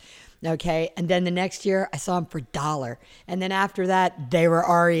 cents. Okay, and then the next year I saw them for $1, and then after that they were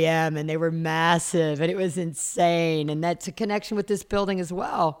REM, and they were massive, and it was insane. And that's a connection with this building as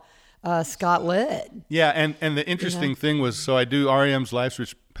well. Scott Litt. Yeah, and the interesting thing was, so I do REM's Life's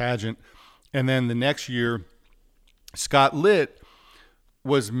Rich Pageant, and then the next year, Scott Litt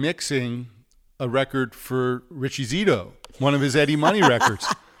was mixing a record for Richie Zito, one of his Eddie Money records.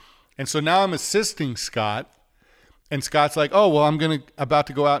 And so now I'm assisting Scott, and Scott's like, oh, well, I'm about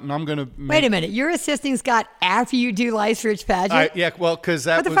to go out and I'm going to Wait a minute. You're assisting Scott after you do Life's Rich Pageant? Yeah, well, because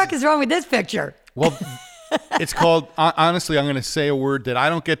What the fuck is wrong with this picture? Well, it's called, honestly, I'm going to say a word that I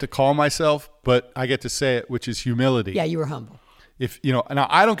don't get to call myself, but I get to say it, which is humility. Yeah, you were humble. Now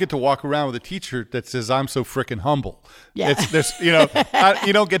I don't get to walk around with a t-shirt that says I'm so freaking humble. Yeah.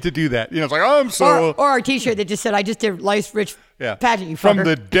 You don't get to do that. It's like, oh, I'm so. Or a t-shirt that just said, I just did Life's Rich Pageant, you fucker. From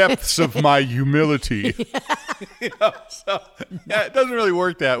the depths of my humility. It doesn't really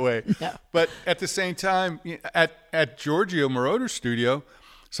work that way. No. But at the same time, at Giorgio Moroder's studio,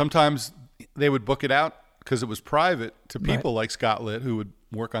 sometimes they would book it out because it was private to people like Scott Litt who would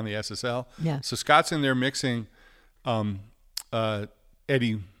work on the SSL. Yeah. So Scott's in there mixing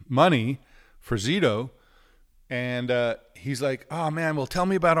Eddie Money for Zito, and he's like, oh man, well, tell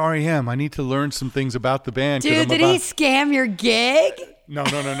me about REM. I need to learn some things about the band. Dude, did he scam your gig? No.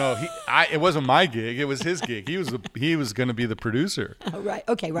 It wasn't my gig. It was his gig. He was going to be the producer. Oh, right.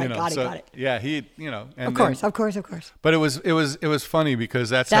 Okay. Right. Got it. Yeah. And of course. But it was funny because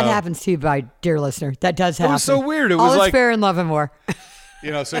that happens to you, my dear listener. That does happen. It was so weird. It All was is like fair in love and war.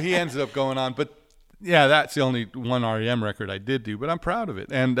 So he ended up going on. But yeah, that's the only one REM record I did do. But I'm proud of it.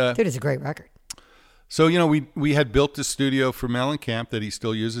 And dude, it's a great record. So, we had built a studio for Mellencamp that he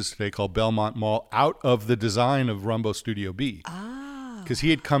still uses today called Belmont Mall out of the design of Rumbo Studio B. Because he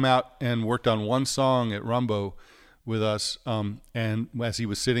had come out and worked on one song at Rumbo with us. And as he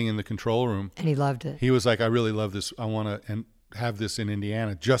was sitting in the control room. And he loved it. He was like, I really love this. I want to have this in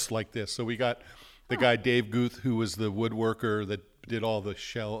Indiana just like this. So we got the guy Dave Guth, who was the woodworker that did all the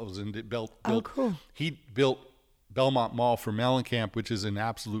shelves and built. Oh, cool. He built Belmont Mall for Mellencamp, which is an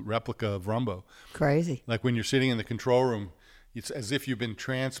absolute replica of Rumbo. Crazy. Like when you're sitting in the control room, it's as if you've been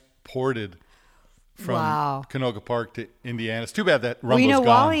transported from Canoga Park to Indiana. It's too bad that Rumbo's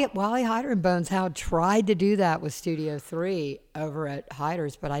gone. Wally Hyder and Bones Howell tried to do that with Studio 3 over at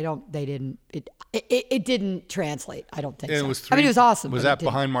Hyder's, but it didn't translate. I don't think so. It was it was awesome. Was that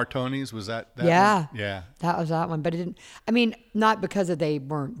behind Martoni's? Was that yeah. one? Yeah. That was that one. But it didn't, not because they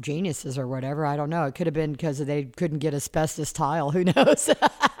weren't geniuses or whatever. I don't know. It could have been because they couldn't get asbestos tile. Who knows?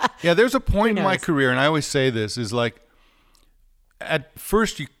 Yeah, there's a point in my career, and I always say this, is like, at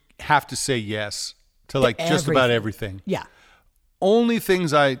first you have to say yes to like just about everything. Yeah. Only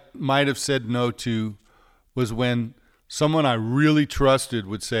things I might have said no to was when someone I really trusted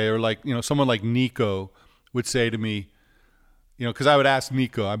would say, or like, someone like Nico would say to me, because I would ask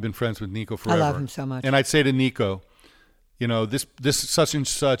Nico, I've been friends with Nico forever. I love him so much. And I'd say to Nico, this such and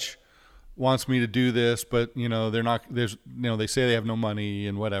such wants me to do this, but they're not, they say they have no money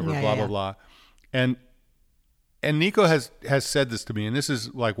and whatever, blah, blah. And Nico has said this to me, and this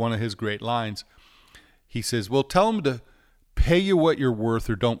is like one of his great lines. He says, well, tell them to pay you what you're worth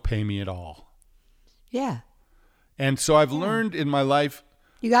or don't pay me at all. Yeah. And so I've learned in my life,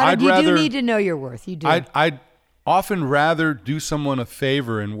 you do need to know your worth. You do. I'd often rather do someone a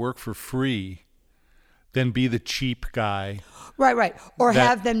favor and work for free than be the cheap guy. Right. Or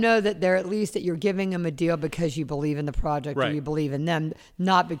have them know that they're at least that you're giving them a deal because you believe in the project or you believe in them,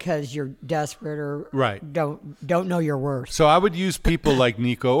 not because you're desperate or don't know your worth. So I would use people like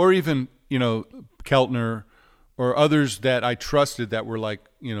Nico or even, Keltner or others that I trusted that were like,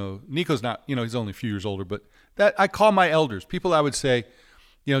 Nico's not, he's only a few years older, but that I call my elders, people I would say,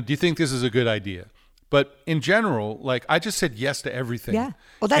 do you think this is a good idea? But in general, like I just said yes to everything. Yeah.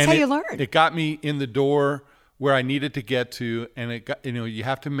 Well, that's how you learn. It got me in the door where I needed to get to, and it got, you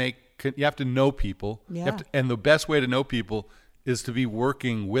have to know people. Yeah. And the best way to know people is to be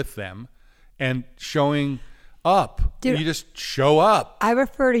working with them and showing up. Dude, you just show up. I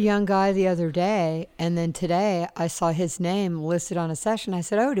referred a young guy the other day, and then today I saw his name listed on a session. I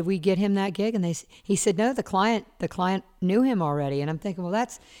said, "Oh, did we get him that gig?" And he said, "No, the client knew him already." And I'm thinking, well,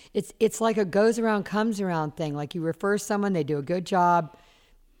 it's like a goes around comes around thing. Like you refer someone, they do a good job.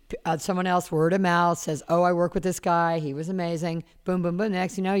 Someone else, word of mouth, says, "Oh, I work with this guy. He was amazing." Boom, boom, boom. The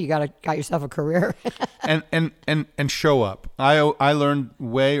next thing you know, you got yourself a career. and show up. I learned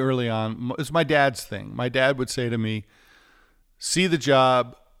way early on. It's my dad's thing. My dad would say to me, "See the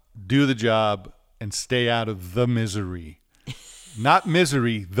job, do the job, and stay out of the misery." Not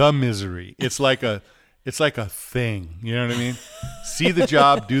misery, the misery. It's like a thing. You know what I mean? See the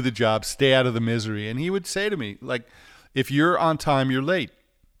job, do the job, stay out of the misery. And he would say to me, like, if you're on time, you're late.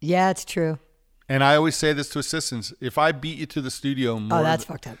 Yeah, it's true. And I always say this to assistants: if I beat you to the studio more, that's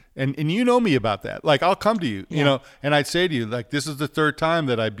fucked up. And you know me about that. Like I'll come to you, and I'd say to you, like, this is the third time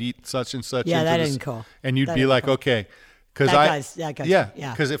that I beat such and such. Yeah, that isn't cool. And you'd be like, okay, because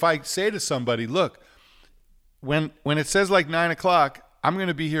because if I say to somebody, look, when it says like 9:00, I'm going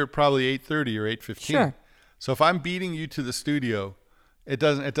to be here probably 8:30 or 8:15. Sure. So if I'm beating you to the studio, it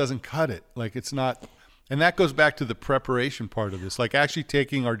doesn't cut it. Like it's not. And that goes back to the preparation part of this, like actually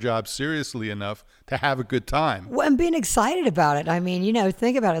taking our job seriously enough to have a good time. Well, and being excited about it. I mean,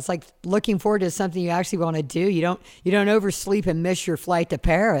 think about it. It's like looking forward to something you actually want to do. You don't oversleep and miss your flight to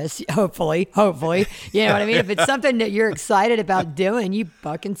Paris. Hopefully. You know what I mean? If it's something that you're excited about doing, you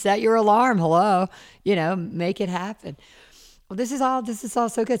fucking set your alarm. Hello, make it happen. Well, this is all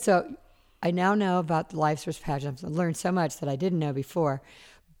so good. So I now know about the Life's First Pageant. I've learned so much that I didn't know before,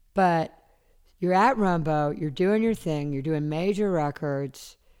 but you're at Rumbo, you're doing your thing, you're doing major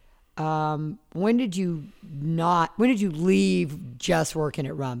records. When did you leave just working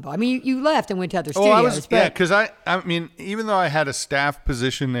at Rumbo? I mean, you left and went to other studios. Because I mean, even though I had a staff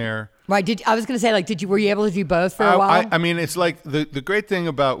position there. Right. I was going to say, like, were you able to do both for a while? I mean, it's like the great thing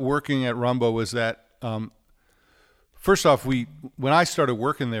about working at Rumbo was that first off, when I started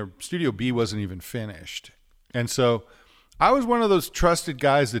working there, Studio B wasn't even finished. And so I was one of those trusted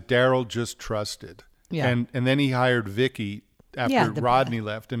guys that Daryl just trusted. Yeah. And then he hired Vicky after Rodney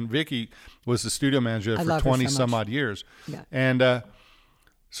left. And Vicky was the studio manager for 20 some odd years. Yeah. And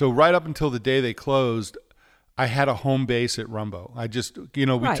so right up until the day they closed, I had a home base at Rumbo. I just,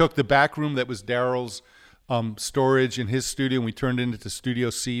 we took the back room that was Daryl's storage in his studio, and we turned it into Studio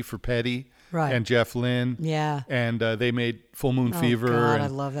C for Petty and Jeff Lynne. Yeah. And they made Full Moon Fever. God, and, I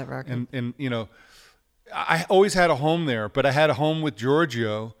love that record. And I always had a home there, but I had a home with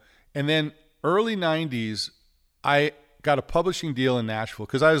Giorgio. And then early 90s, I got a publishing deal in Nashville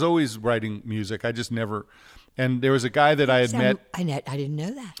because I was always writing music. I just never, and there was a guy that I had met. I didn't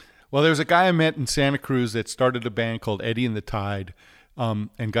know that. Well, there was a guy I met in Santa Cruz that started a band called Eddie and the Tide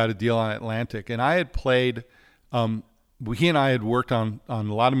and got a deal on Atlantic. And I had played, he and I had worked on a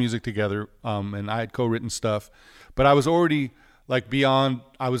lot of music together, and I had co-written stuff. But I was already like beyond,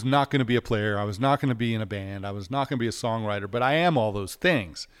 I was not going to be a player. I was not going to be in a band. I was not going to be a songwriter, but I am all those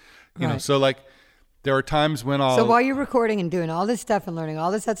things. You know, so like there are times when So while you're recording and doing all this stuff and learning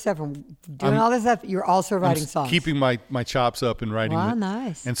all this stuff and doing all this stuff, you're also writing songs. Keeping my chops up and writing. Wow,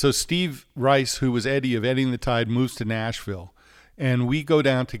 nice. And so Steve Rice, who was Eddie of Eddie and the Tide, moves to Nashville. And we go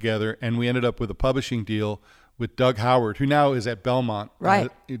down together, and we ended up with a publishing deal with Doug Howard, who now is at Belmont. Right.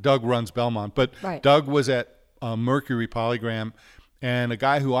 Doug runs Belmont. But Doug was at Mercury Polygram, and a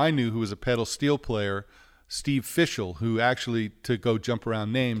guy who I knew who was a pedal steel player, Steve Fischel, who actually, to go jump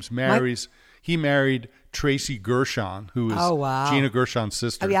around names, he married Tracy Gershon, who is Gina Gershon's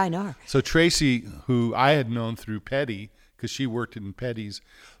sister. Oh, yeah, I know her. So Tracy, who I had known through Petty, because she worked in Petty's.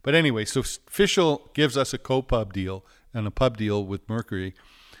 But anyway, so Fischel gives us a co-pub deal and a pub deal with Mercury.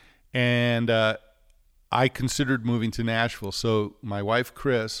 And I considered moving to Nashville. So my wife,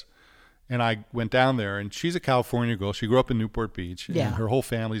 Chris, and I went down there, and she's a California girl. She grew up in Newport Beach, and her whole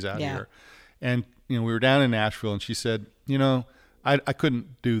family's out here. And we were down in Nashville, and she said, I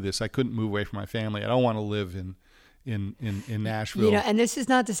couldn't do this. I couldn't move away from my family. I don't want to live in Nashville. And this is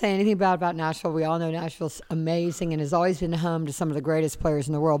not to say anything bad about Nashville. We all know Nashville's amazing and has always been home to some of the greatest players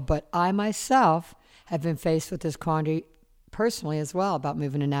in the world. But I myself have been faced with this quandary personally as well about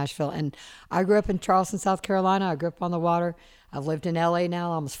moving to Nashville. And I grew up in Charleston, South Carolina. I grew up on the water. I've lived in LA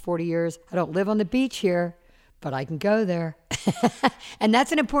now almost 40 years. I don't live on the beach here, but I can go there. And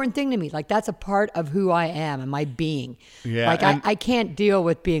that's an important thing to me. Like, that's a part of who I am and my being. Yeah, like, I can't deal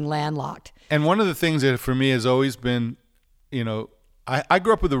with being landlocked. And one of the things that for me has always been, I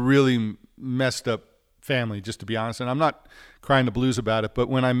grew up with a really messed up family, just to be honest. And I'm not crying the blues about it. But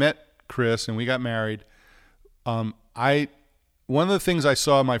when I met Chris and we got married, one of the things I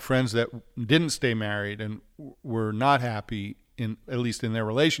saw my friends that didn't stay married and were not happy, at least in their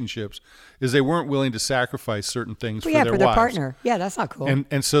relationships, is they weren't willing to sacrifice certain things for their wives. Partner. Yeah, that's not cool.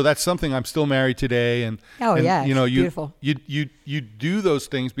 And so that's something. I'm still married today, and beautiful. You do those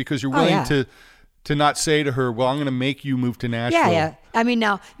things because you're willing to not say to her, well, I'm going to make you move to Nashville. Yeah. I mean,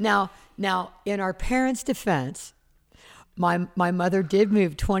 now in our parents' defense, my mother did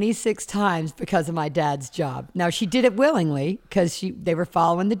move 26 times because of my dad's job. Now, she did it willingly because they were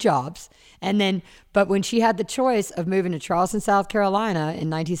following the jobs. But when she had the choice of moving to Charleston, South Carolina in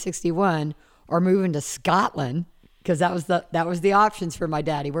 1961 or moving to Scotland, because that was the options for my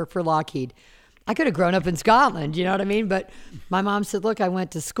dad. He worked for Lockheed. I could have grown up in Scotland, you know what I mean? But my mom said, look, I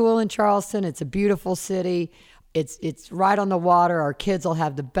went to school in Charleston. It's a beautiful city. It's right on the water. Our kids will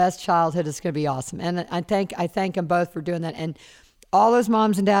have the best childhood. It's going to be awesome. And I thank them both for doing that. And all those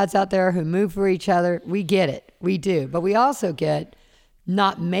moms and dads out there who move for each other, we get it. We do. But we also get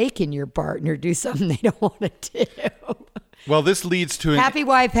not making your partner do something they don't want to do. Well, this leads to happy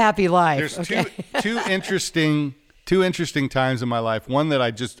wife, happy life. There's two interesting times in my life. One that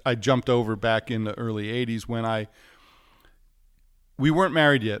I jumped over back in the early 80s when we weren't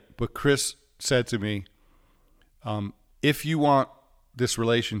married yet, but Chris said to me, if you want this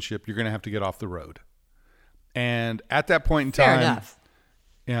relationship, you're going to have to get off the road. And at that point in time, fair enough.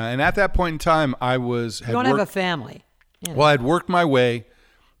 Yeah, and at that point in time, I was you don't have a family. You know. Well, I'd worked my way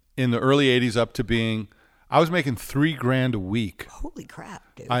in the early 80s up to being, I was making $3,000 a week. Holy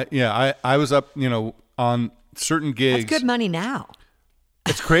crap, dude. I was up, on certain gigs. That's good money now.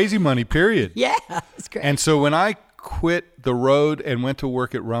 It's crazy money, period. Yeah, it's great. And so when I quit the road and went to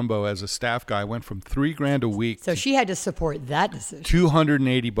work at Rumbo as a staff guy, I went from $3,000 a week. So she had to support that decision.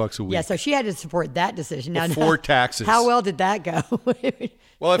 $280 a week. Yeah, so she had to support that decision. Now, before taxes. How well did that go?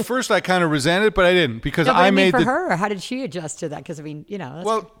 Well, at first I kind of resented it, but I didn't because for her. How did she adjust to that? Because we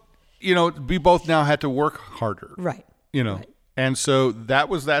both now had to work harder, right? Right. And so that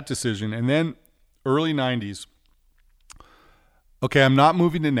was that decision. And then early 90s, okay, I'm not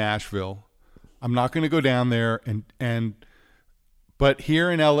moving to Nashville. I'm not going to go down there. But here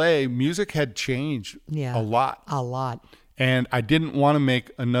in LA, music had changed a lot. A lot. And I didn't want to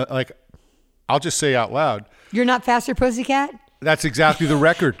make another, like, I'll just say out loud. You're not Faster Pussycat? That's exactly the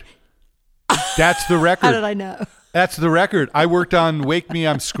record. That's the record. How did I know? That's the record. I worked on Wake Me,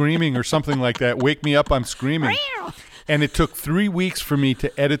 I'm Screaming or something like that. Wake Me Up, I'm Screaming. And it took 3 weeks for me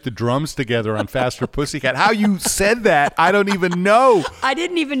to edit the drums together on Faster Pussycat. How you said that, I don't even know. I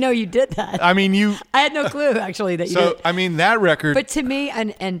didn't even know you did that. I mean, I had no clue, actually, that you did. So, I mean, that record. But to me,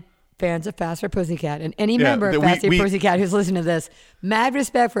 and fans of Faster Pussycat, and any member of Faster Pussycat who's listening to this, mad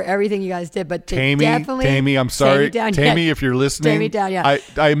respect for everything you guys did. But Tammy, I'm sorry. Tammy, if you're listening, Tammy down, yeah.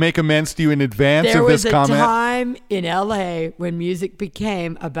 I make amends to you in advance of this comment. There was a time in LA when music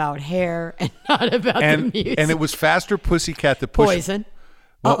became about hair and not about the music. And it was Faster Pussycat that pushed. Poison.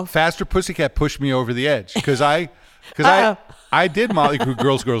 Well, Faster Pussycat pushed me over the edge because I did Motley Crue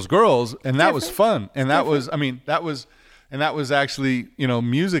Girls, Girls, Girls, and that was fun. And that was, I mean, that was actually, you know,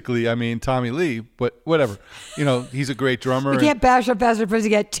 musically, I mean, Tommy Lee, but whatever. You know, he's a great drummer. We can't bash up Faster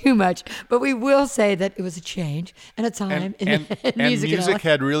Pussycat too much, but we will say that it was a change and a time in music. And music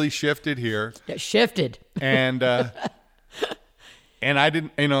had really shifted here. Yeah, shifted. And I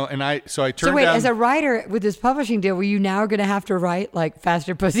didn't, you know, so I turned So wait, down. as a writer with this publishing deal, were you now going to have to write like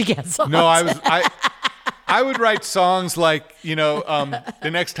Faster Pussycat songs? No, I would write songs like, you know, the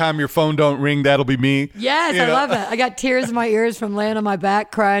next time your phone don't ring, that'll be me. Yes, I love that. I got tears in my ears from laying on my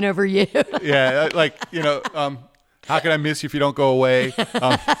back crying over you. Yeah, like, you know, how can I miss you if you don't go away?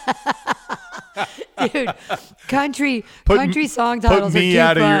 Dude, country song titles are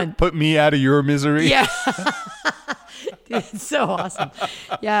too fun. Put me out of your misery. Yeah. Dude, it's so awesome.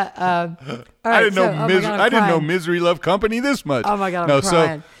 Yeah. All right, I didn't know Misery Love Company this much. Oh my God, I'm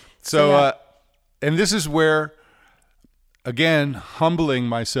crying. So and this is where, again, humbling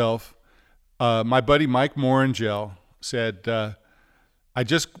myself, my buddy Mike Morangel said, I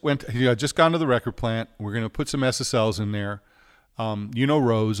just gone to the record plant. We're going to put some SSLs in there. You know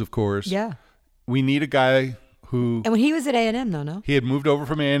Rose, of course. Yeah. We need a guy who... And when he was at A&M, though, no? He had moved over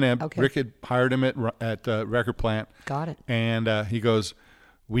from A&M. Okay. Rick had hired him at record plant. Got it. And he goes,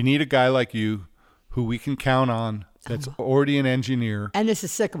 we need a guy like you who we can count on that's already an engineer. And this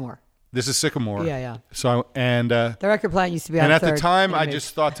is Sycamore. This is Sycamore. Yeah. So the record plant used to be on and at Third. the time, I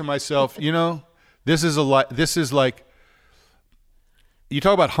just thought to myself, you know, this is like, you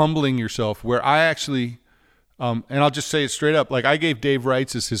talk about humbling yourself. Where I actually, and I'll just say it straight up, like I gave Dave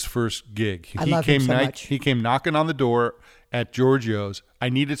Wrights as his first gig. I love him so much. He came knocking on the door at Giorgio's. I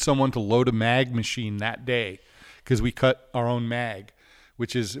needed someone to load a mag machine that day because we cut our own mag.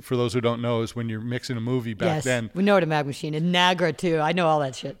 Which is, for those who don't know, is when you're mixing a movie back then. We know what a mag machine is. Niagara, too. I know all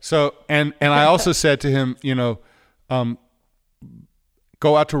that shit. So, and I also said to him, you know,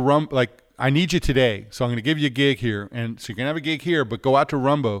 go out to Rumbo. Like, I need you today. So I'm going to give you a gig here. And so you can have a gig here, but go out to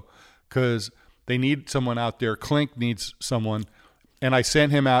Rumbo because they need someone out there. Clink needs someone. And I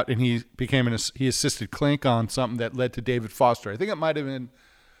sent him out, and he assisted Clink on something that led to David Foster. I think it might have been,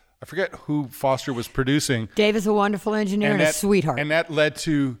 I forget who Foster was producing. Dave is a wonderful engineer and a sweetheart. And that led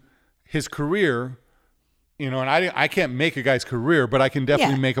to his career, you know, and I can't make a guy's career, but I can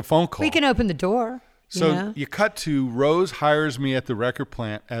definitely make a phone call. We can open the door. So you cut to Rose hires me at the record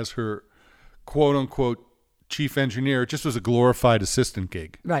plant as her quote-unquote chief engineer. It just was a glorified assistant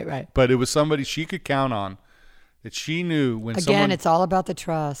gig. Right. But it was somebody she could count on that she knew when Again, it's all about the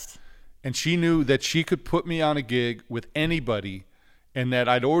trust. And she knew that she could put me on a gig with anybody. And that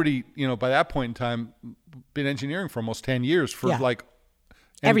I'd already, you know, by that point in time, been engineering for almost 10 years for like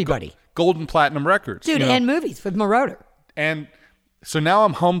everybody. Gold and platinum records. Dude, and movies with Moroder. And so now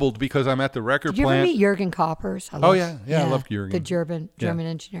I'm humbled because I'm at the record plant. Did you ever meet Jürgen Koppers? I love Jürgen. The German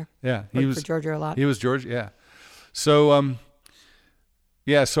engineer. Yeah. He was for Georgia a lot. He was Georgia, yeah. So,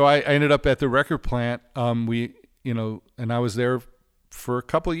 so I ended up at the record plant. And I was there for a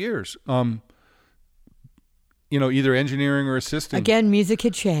couple of years. You know, either engineering or assisting. Again, music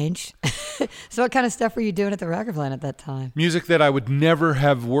had changed. So what kind of stuff were you doing at the record plant at that time? Music that I would never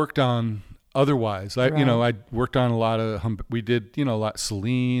have worked on otherwise. I worked on a lot of, we did, you know, a lot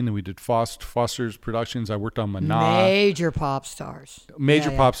Celine, and we did Foster's productions. I worked on Maná. Major pop stars.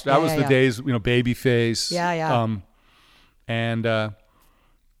 Pop stars. That was the days, you know, Babyface. Yeah. And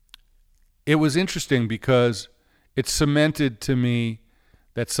it was interesting because it cemented to me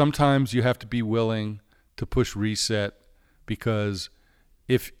that sometimes you have to be willing to push reset, because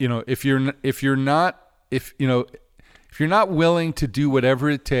if you're not willing to do whatever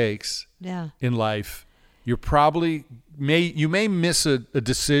it takes in life, you may miss a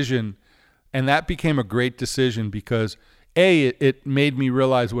decision. And that became a great decision because it made me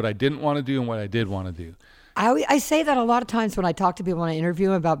realize what I didn't want to do and what I did want to do. I say that a lot of times when I talk to people when I interview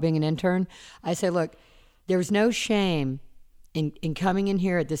them about being an intern. I say, look, there's no shame in coming in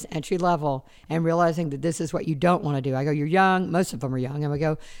here at this entry level and realizing that this is what you don't want to do. I go, you're young. Most of them are young. And I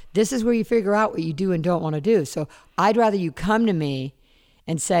go, this is where you figure out what you do and don't want to do. So I'd rather you come to me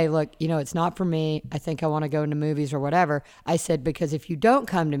and say, look, it's not for me. I think I want to go into movies or whatever. I said, because if you don't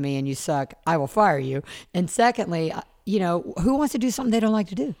come to me and you suck, I will fire you. And secondly, who wants to do something they don't like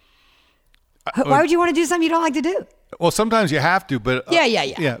to do? Why would you want to do something you don't like to do? Well, sometimes you have to, but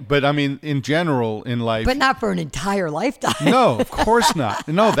yeah. But I mean, in general, in life, but not for an entire lifetime. No, of course not.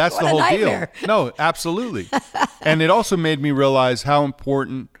 No, that's the whole deal. No, absolutely. And it also made me realize how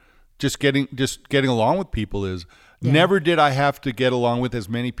important just getting along with people is. Yeah. Never did I have to get along with as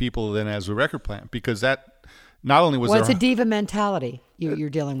many people than as a record plant, because that not only was it's a diva mentality you're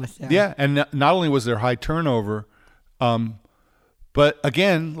dealing with there. Yeah, and not only was there high turnover, but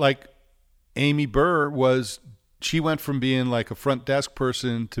again, like Amy Burr she went from being like a front desk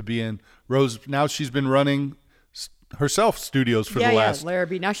person to being Rose. Now she's been running herself studios for the last.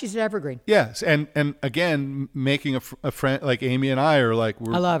 Larrabee. Now she's at Evergreen. Yes, and again, making a friend like Amy and I are like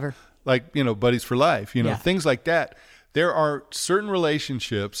I love her. Like buddies for life. Things like that. There are certain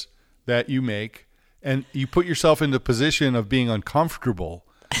relationships that you make, and you put yourself in the position of being uncomfortable.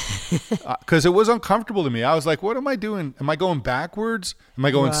 Because it was uncomfortable to me. I was like, what am I doing? Am I going backwards? Am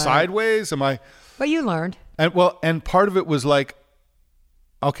I going sideways? But you learned. And part of it was like,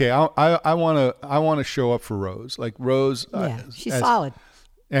 okay, I want to show up for Rose. Like Rose, she's solid.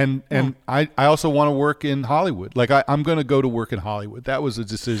 And I also want to work in Hollywood. Like I'm going to go to work in Hollywood. That was a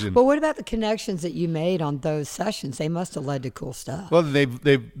decision. But what about the connections that you made on those sessions? They must have led to cool stuff. Well,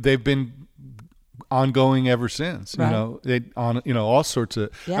 they've been ongoing ever since. Right. All sorts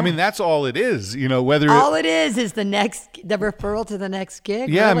of. Yeah. I mean, that's all it is. Whether all it is the referral to the next gig.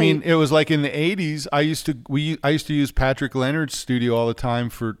 Yeah, really. I mean, it was like in the '80s. I used to use Patrick Leonard's studio all the time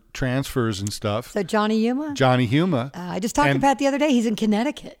for transfers and stuff. So Johnny Yuma. I just talked to Pat the other day. He's in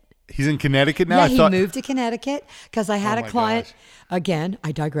Connecticut. He's in Connecticut now? Yeah, he moved to Connecticut because I had a client. Gosh. Again,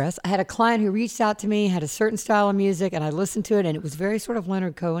 I digress. I had a client who reached out to me, had a certain style of music, and I listened to it, and it was very sort of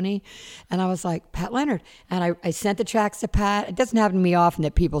Leonard Cohen-y. And I was like, Pat Leonard. And I sent the tracks to Pat. It doesn't happen to me often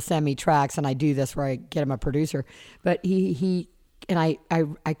that people send me tracks, and I do this where I get him a producer. But I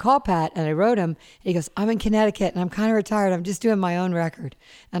called Pat, and I wrote him. And he goes, I'm in Connecticut, and I'm kind of retired. I'm just doing my own record.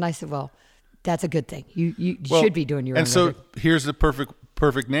 And I said, well, that's a good thing. You should be doing your own record. And so here's the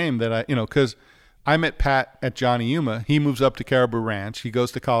perfect name that because I met Pat at Johnny Yuma. He moves up to Caribou Ranch. He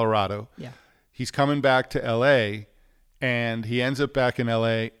goes to Colorado. Yeah. He's coming back to L.A., and he ends up back in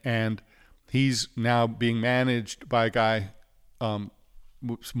L.A., and he's now being managed by a guy,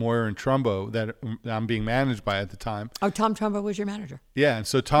 Moyer and Trumbo, that I'm being managed by at the time. Oh, Tom Trumbo was your manager. Yeah, and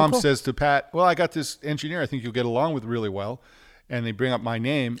so Tom says to Pat, well, I got this engineer I think you'll get along with really well. And they bring up my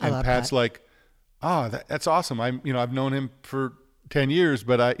name, and Pat's Pat. Like, oh, that's awesome. I've known him for 10 years,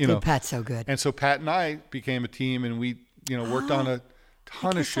 but Dude, Pat's so good. And so Pat and I became a team, and we, worked on a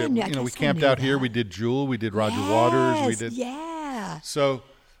ton of shit. We camped out here. We did Jewel. We did Roger Waters. We did. Yeah. So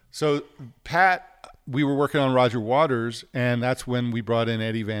Pat, we were working on Roger Waters, and that's when we brought in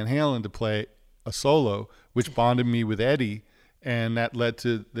Eddie Van Halen to play a solo, which bonded me with Eddie. And that led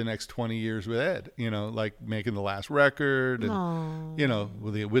to the next 20 years with Ed, like making the last record,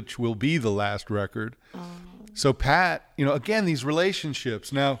 and, which will be the last record. Aww. So Pat, again, these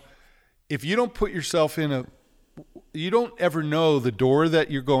relationships. Now, if you don't put yourself you don't ever know the door that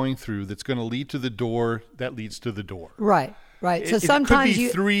you're going through that's going to lead to the door that leads to the door. Right. So sometimes it could be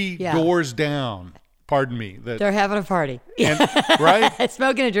three doors down. Pardon me. They're having a party. And, right?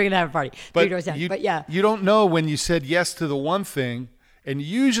 Smoking and drinking and having a party. 3 doors down. But yeah. You don't know when you said yes to the one thing. And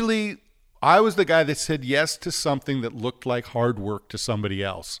usually I was the guy that said yes to something that looked like hard work to somebody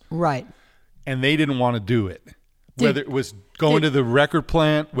else. Right. And they didn't want to do it. Whether it was going to the record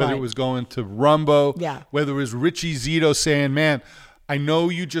plant, whether it was going to Rumbo, whether it was Richie Zito saying, man, I know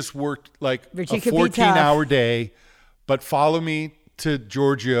you just worked like Richie a 14-hour day, but follow me to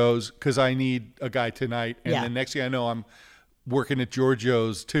Giorgio's because I need a guy tonight. And the next thing I know, I'm working at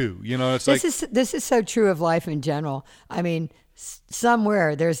Giorgio's too. This is so true of life in general. I mean,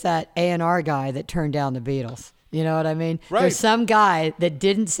 somewhere there's that A&R guy that turned down the Beatles. You know what I mean? Right. There's some guy that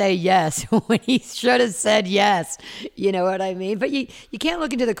didn't say yes when he should have said yes. You know what I mean? But you can't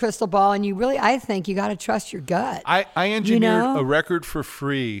look into the crystal ball, and I think you got to trust your gut. I engineered a record for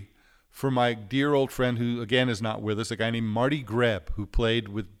free for my dear old friend who, again, is not with us, a guy named Marty Greb, who played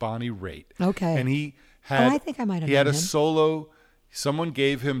with Bonnie Raitt. Okay. And he had, I think I might have he had known a him. solo. Someone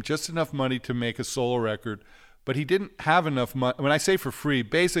gave him just enough money to make a solo record, but he didn't have enough money. When I say for free,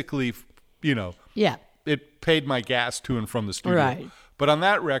 basically, Yeah. it paid my gas to and from the studio. Right. But on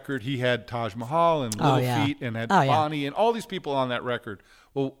that record, he had Taj Mahal and Little Feat and had Bonnie and all these people on that record.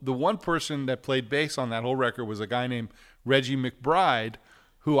 Well, the one person that played bass on that whole record was a guy named Reggie McBride,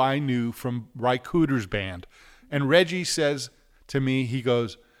 who I knew from Ry Cooder's band. And Reggie says to me, he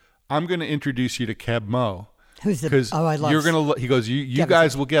goes, I'm going to introduce you to Keb Mo. Who's the? Oh, I love. You're gonna. He goes. You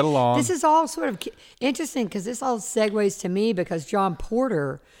guys will get along. This is all sort of interesting because this all segues to me because John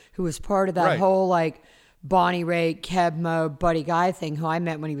Porter, who was part of that whole like Bonnie Raitt, Keb Mo, Buddy Guy thing, who I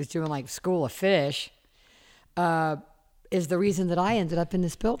met when he was doing like School of Fish, is the reason that I ended up in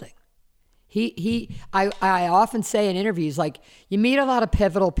this building. I often say in interviews, like, you meet a lot of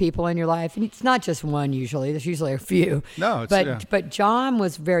pivotal people in your life, and it's not just one usually. There's usually a few. No, but John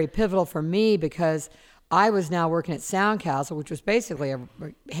was very pivotal for me because I was now working at Sound Castle, which was basically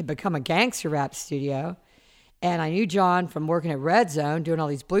had become a gangster rap studio. And I knew John from working at Red Zone, doing all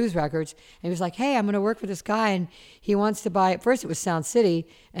these blues records. And he was like, hey, I'm going to work with this guy, and he wants to buy, at first it was Sound City,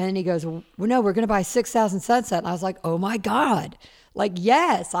 and then he goes, well, no, we're going to buy 6,000 Sunset. And I was like, oh my God. Like,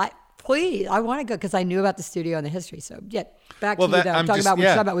 yes, please, I want to go, because I knew about the studio and the history. So, yeah, back to you, though. I'm talking about what you're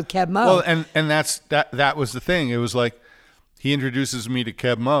talking about with Keb Mo. Well, and that was the thing. It was like, he introduces me to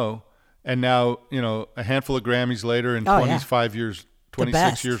Keb Mo, and now, a handful of Grammys later and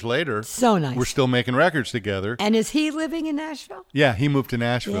 26 years later, so nice. We're still making records together. And is he living in Nashville? Yeah, he moved to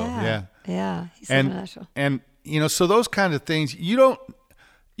Nashville. Yeah, he's living in Nashville. And so those kind of things, I'm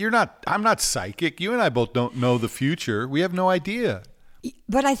not psychic. You and I both don't know the future. We have no idea.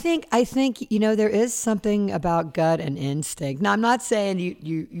 But I think there is something about gut and instinct. Now, I'm not saying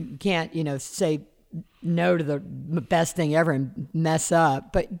you can't say no to the best thing ever and mess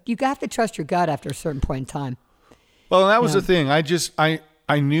up, but you have to trust your gut after a certain point in time. Well, and that was the thing. I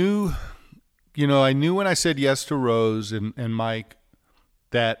knew, I knew when I said yes to Rose and Mike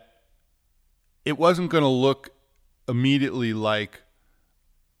that it wasn't going to look immediately like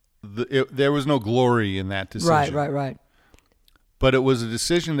there was no glory in that decision. Right. But it was a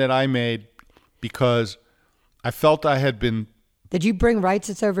decision that I made because I felt I had been. Did you bring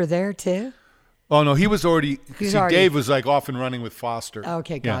Righteous over there too? Oh no, he was already. Dave was like off and running with Foster.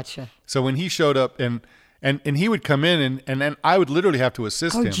 Okay, gotcha. Yeah. So when he showed up and he would come in and then I would literally have to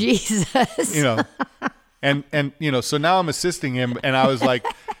assist him. Oh Jesus! And so now I'm assisting him, and I was like,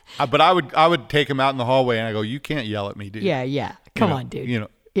 but I would take him out in the hallway, and I go, you can't yell at me, dude. Yeah. Come on, dude.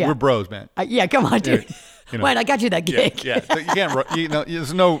 We're bros, man. Come on, dude. Wait, I got you that gig. Yeah. You can't.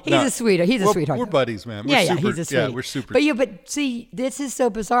 There's no. He's a sweetheart. He's a sweetheart. We're buddies, man. He's a sweetie. Yeah, we're super. But see, this is so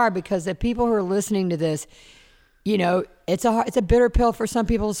bizarre because the people who are listening to this, it's a bitter pill for some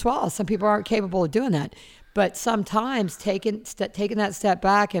people to swallow. Some people aren't capable of doing that. But sometimes taking that step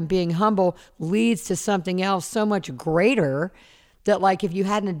back and being humble leads to something else so much greater that, like, if you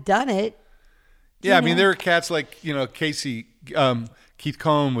hadn't done it. Yeah, I mean, there are cats like Casey, Keith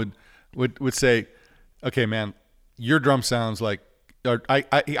Cohen would say, okay, man, your drum sounds like, I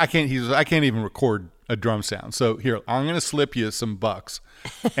can't even record a drum sound. So here, I'm going to slip you some bucks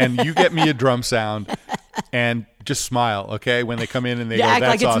and you get me a drum sound and just smile. Okay. When they come in and they go, act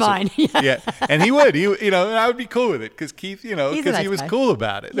that's like it's awesome. mine. Yeah. And he would, and I would be cool with it. Cause Keith, cause he was cool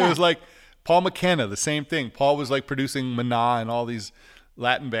about it. Yeah. It was like Paul McKenna, the same thing. Paul was like producing Mana and all these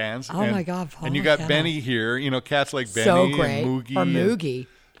Latin bands. Oh my God. Paul and you McKenna. got Benny here, cats like Benny so great. and Moogie. Or Moogie.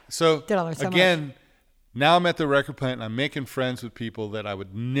 So again, much. Now I'm at the record plant and I'm making friends with people that I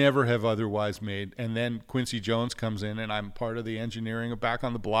would never have otherwise made. And then Quincy Jones comes in and I'm part of the engineering of Back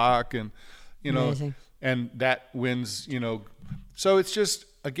on the Block and, Amazing. And that wins, So it's just,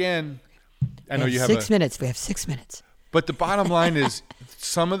 again, I know you have 6 minutes. We have 6 minutes. But the bottom line is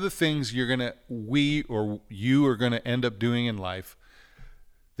some of the things you are going to end up doing in life,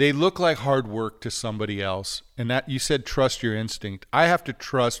 they look like hard work to somebody else. And that you said, trust your instinct. I have to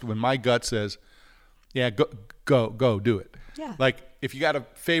trust when my gut says, yeah, go do it. Yeah. Like if you got a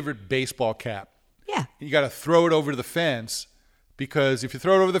favorite baseball cap, yeah, you got to throw it over the fence because if you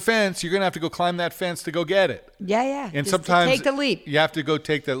throw it over the fence, you're going to have to go climb that fence to go get it. Yeah. And just sometimes take the leap. You have to go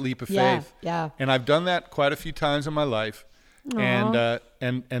take that leap of faith. Yeah. And I've done that quite a few times in my life. Aww.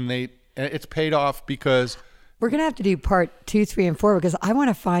 And it's paid off because we're going to have to do part 2, 3, and 4 because I want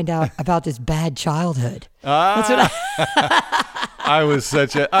to find out about this bad childhood. That's what I was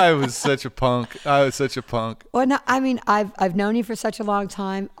such a punk. Well, no, I mean, I've known you for such a long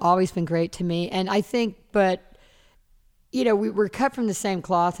time. Always been great to me, and I think, but we're cut from the same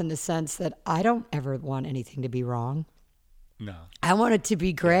cloth in the sense that I don't ever want anything to be wrong. No, I want it to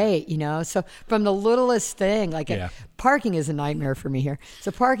be great. So from the littlest thing, like parking is a nightmare for me here.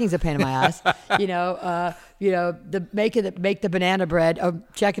 So parking's a pain in my ass. make the banana bread. Oh,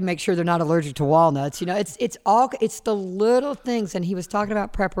 check and make sure they're not allergic to walnuts. It's the little things. And he was talking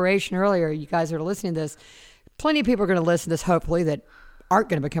about preparation earlier. You guys are listening to this. Plenty of people are going to listen to this, hopefully, that aren't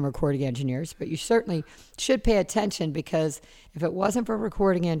going to become recording engineers, but you certainly should pay attention, because if it wasn't for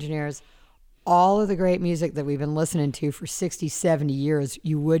recording engineers, all of the great music that we've been listening to for 60, 70 years,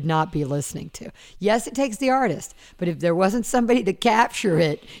 you would not be listening to. Yes, it takes the artist, but if there wasn't somebody to capture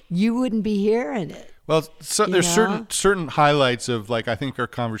it, you wouldn't be hearing it. Well, there's certain highlights of, I think, our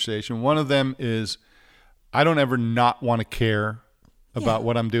conversation. One of them is I don't ever not want to care about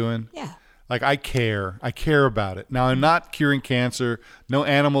what I'm doing. Yeah. I care about it. Now, I'm not curing cancer. No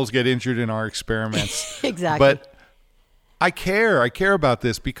animals get injured in our experiments. Exactly. But I care about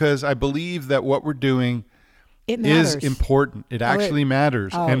this because I believe that what we're doing is important. It actually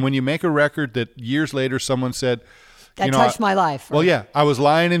matters. And when you make a record that years later someone said, that touched my life. Right? Well, yeah, I was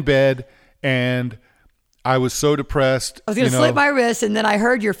lying in bed and I was so depressed. I was going to slip my wrist, and then I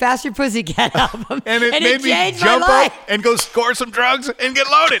heard your Faster Pussycat album, and it made me jump up and go score some drugs and get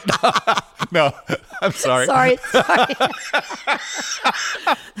loaded. No, I'm sorry. Sorry.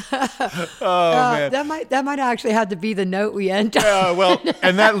 Oh man, that might actually have to be the note we end on. Well,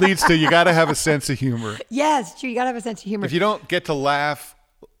 and that leads to you got to have a sense of humor. Yes, true. You got to have a sense of humor. If you don't get to laugh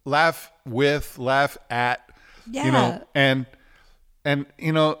at, and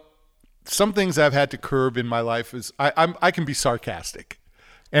some things I've had to curb in my life is I can be sarcastic,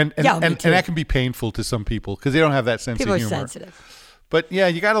 and that can be painful to some people because they don't have that sense of humor. People are sensitive. But yeah,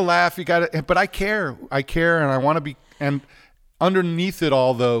 you got to laugh. But I care, and I want to be. And underneath it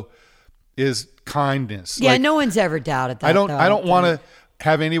all, though, is kindness. Yeah, no one's ever doubted that. I don't want to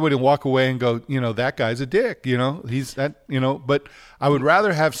have anybody walk away and go, that guy's a dick. He's that. But I would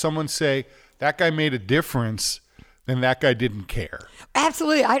rather have someone say that guy made a difference than that guy didn't care.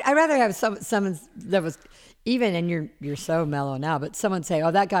 Absolutely. I'd rather have someone that was, even, and you're so mellow now, but someone say,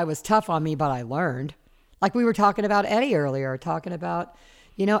 oh, that guy was tough on me, but I learned. Like we were talking about Eddie earlier, talking about,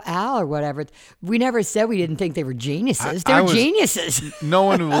 Al or whatever. We never said we didn't think they were geniuses. They're geniuses. No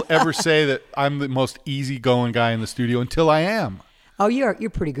one will ever say that I'm the most easygoing guy in the studio until I am. Oh, you're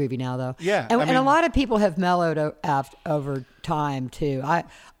pretty groovy now, though. Yeah. And a lot of people have mellowed over time, too.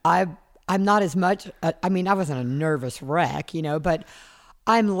 I'm not as much, I wasn't a nervous wreck, but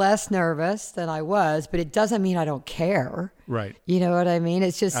I'm less nervous than I was, but it doesn't mean I don't care. Right. You know what I mean?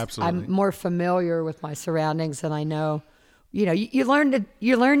 It's just, absolutely. I'm more familiar with my surroundings, and I know, you learn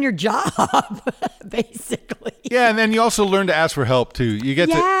your job, basically. Yeah. And then you also learn to ask for help too. You get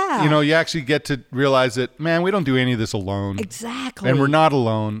to, you actually get to realize that, man, we don't do any of this alone. Exactly. And we're not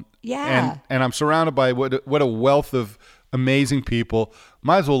alone. Yeah. And I'm surrounded by what a wealth of amazing people.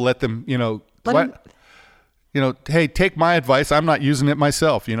 Might as well let them, hey, take my advice. I'm not using it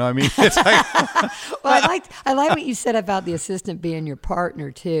myself. You know what I mean? It's well, I like what you said about the assistant being your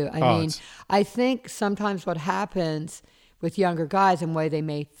partner too. I think sometimes what happens with younger guys and why they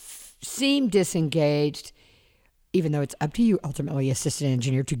may seem disengaged, even though it's up to you, ultimately, assistant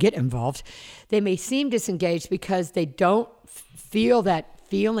engineer, to get involved, they may seem disengaged because they don't feel that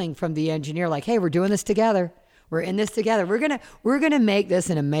feeling from the engineer, like, hey, we're doing this together. We're in this together. We're gonna make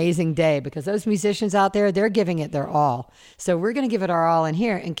this an amazing day, because those musicians out there, they're giving it their all. So we're gonna give it our all in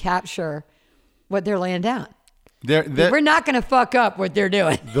here and capture what they're laying down. We're not gonna fuck up what they're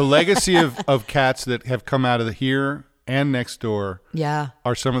doing. The legacy of cats that have come out of here and next door,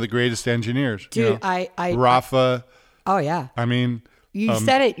 are some of the greatest engineers. Dude, Rafa. Oh yeah. You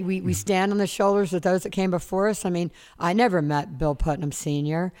said it. We stand on the shoulders of those that came before us. I never met Bill Putnam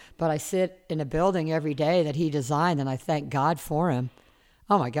Sr., but I sit in a building every day that he designed, and I thank God for him.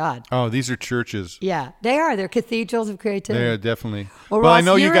 Oh, my God. Oh, these are churches. Yeah, they are. They're cathedrals of creativity. They are, definitely. Well, Ross, I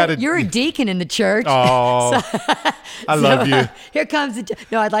know you're a deacon in the church. Oh, I love you. Here comes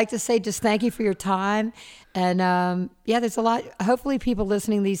I'd like to say just thank you for your time. And there's a lot. Hopefully people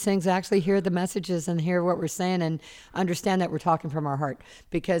listening to these things actually hear the messages and hear what we're saying and understand that we're talking from our heart,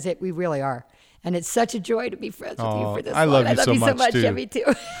 because we really are. And it's such a joy to be friends with you for this. I love you so much, too. Yeah, me too.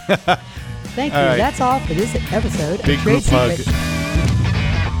 Thank you. All right. That's all for this episode Big of Trade group hug. Secrets.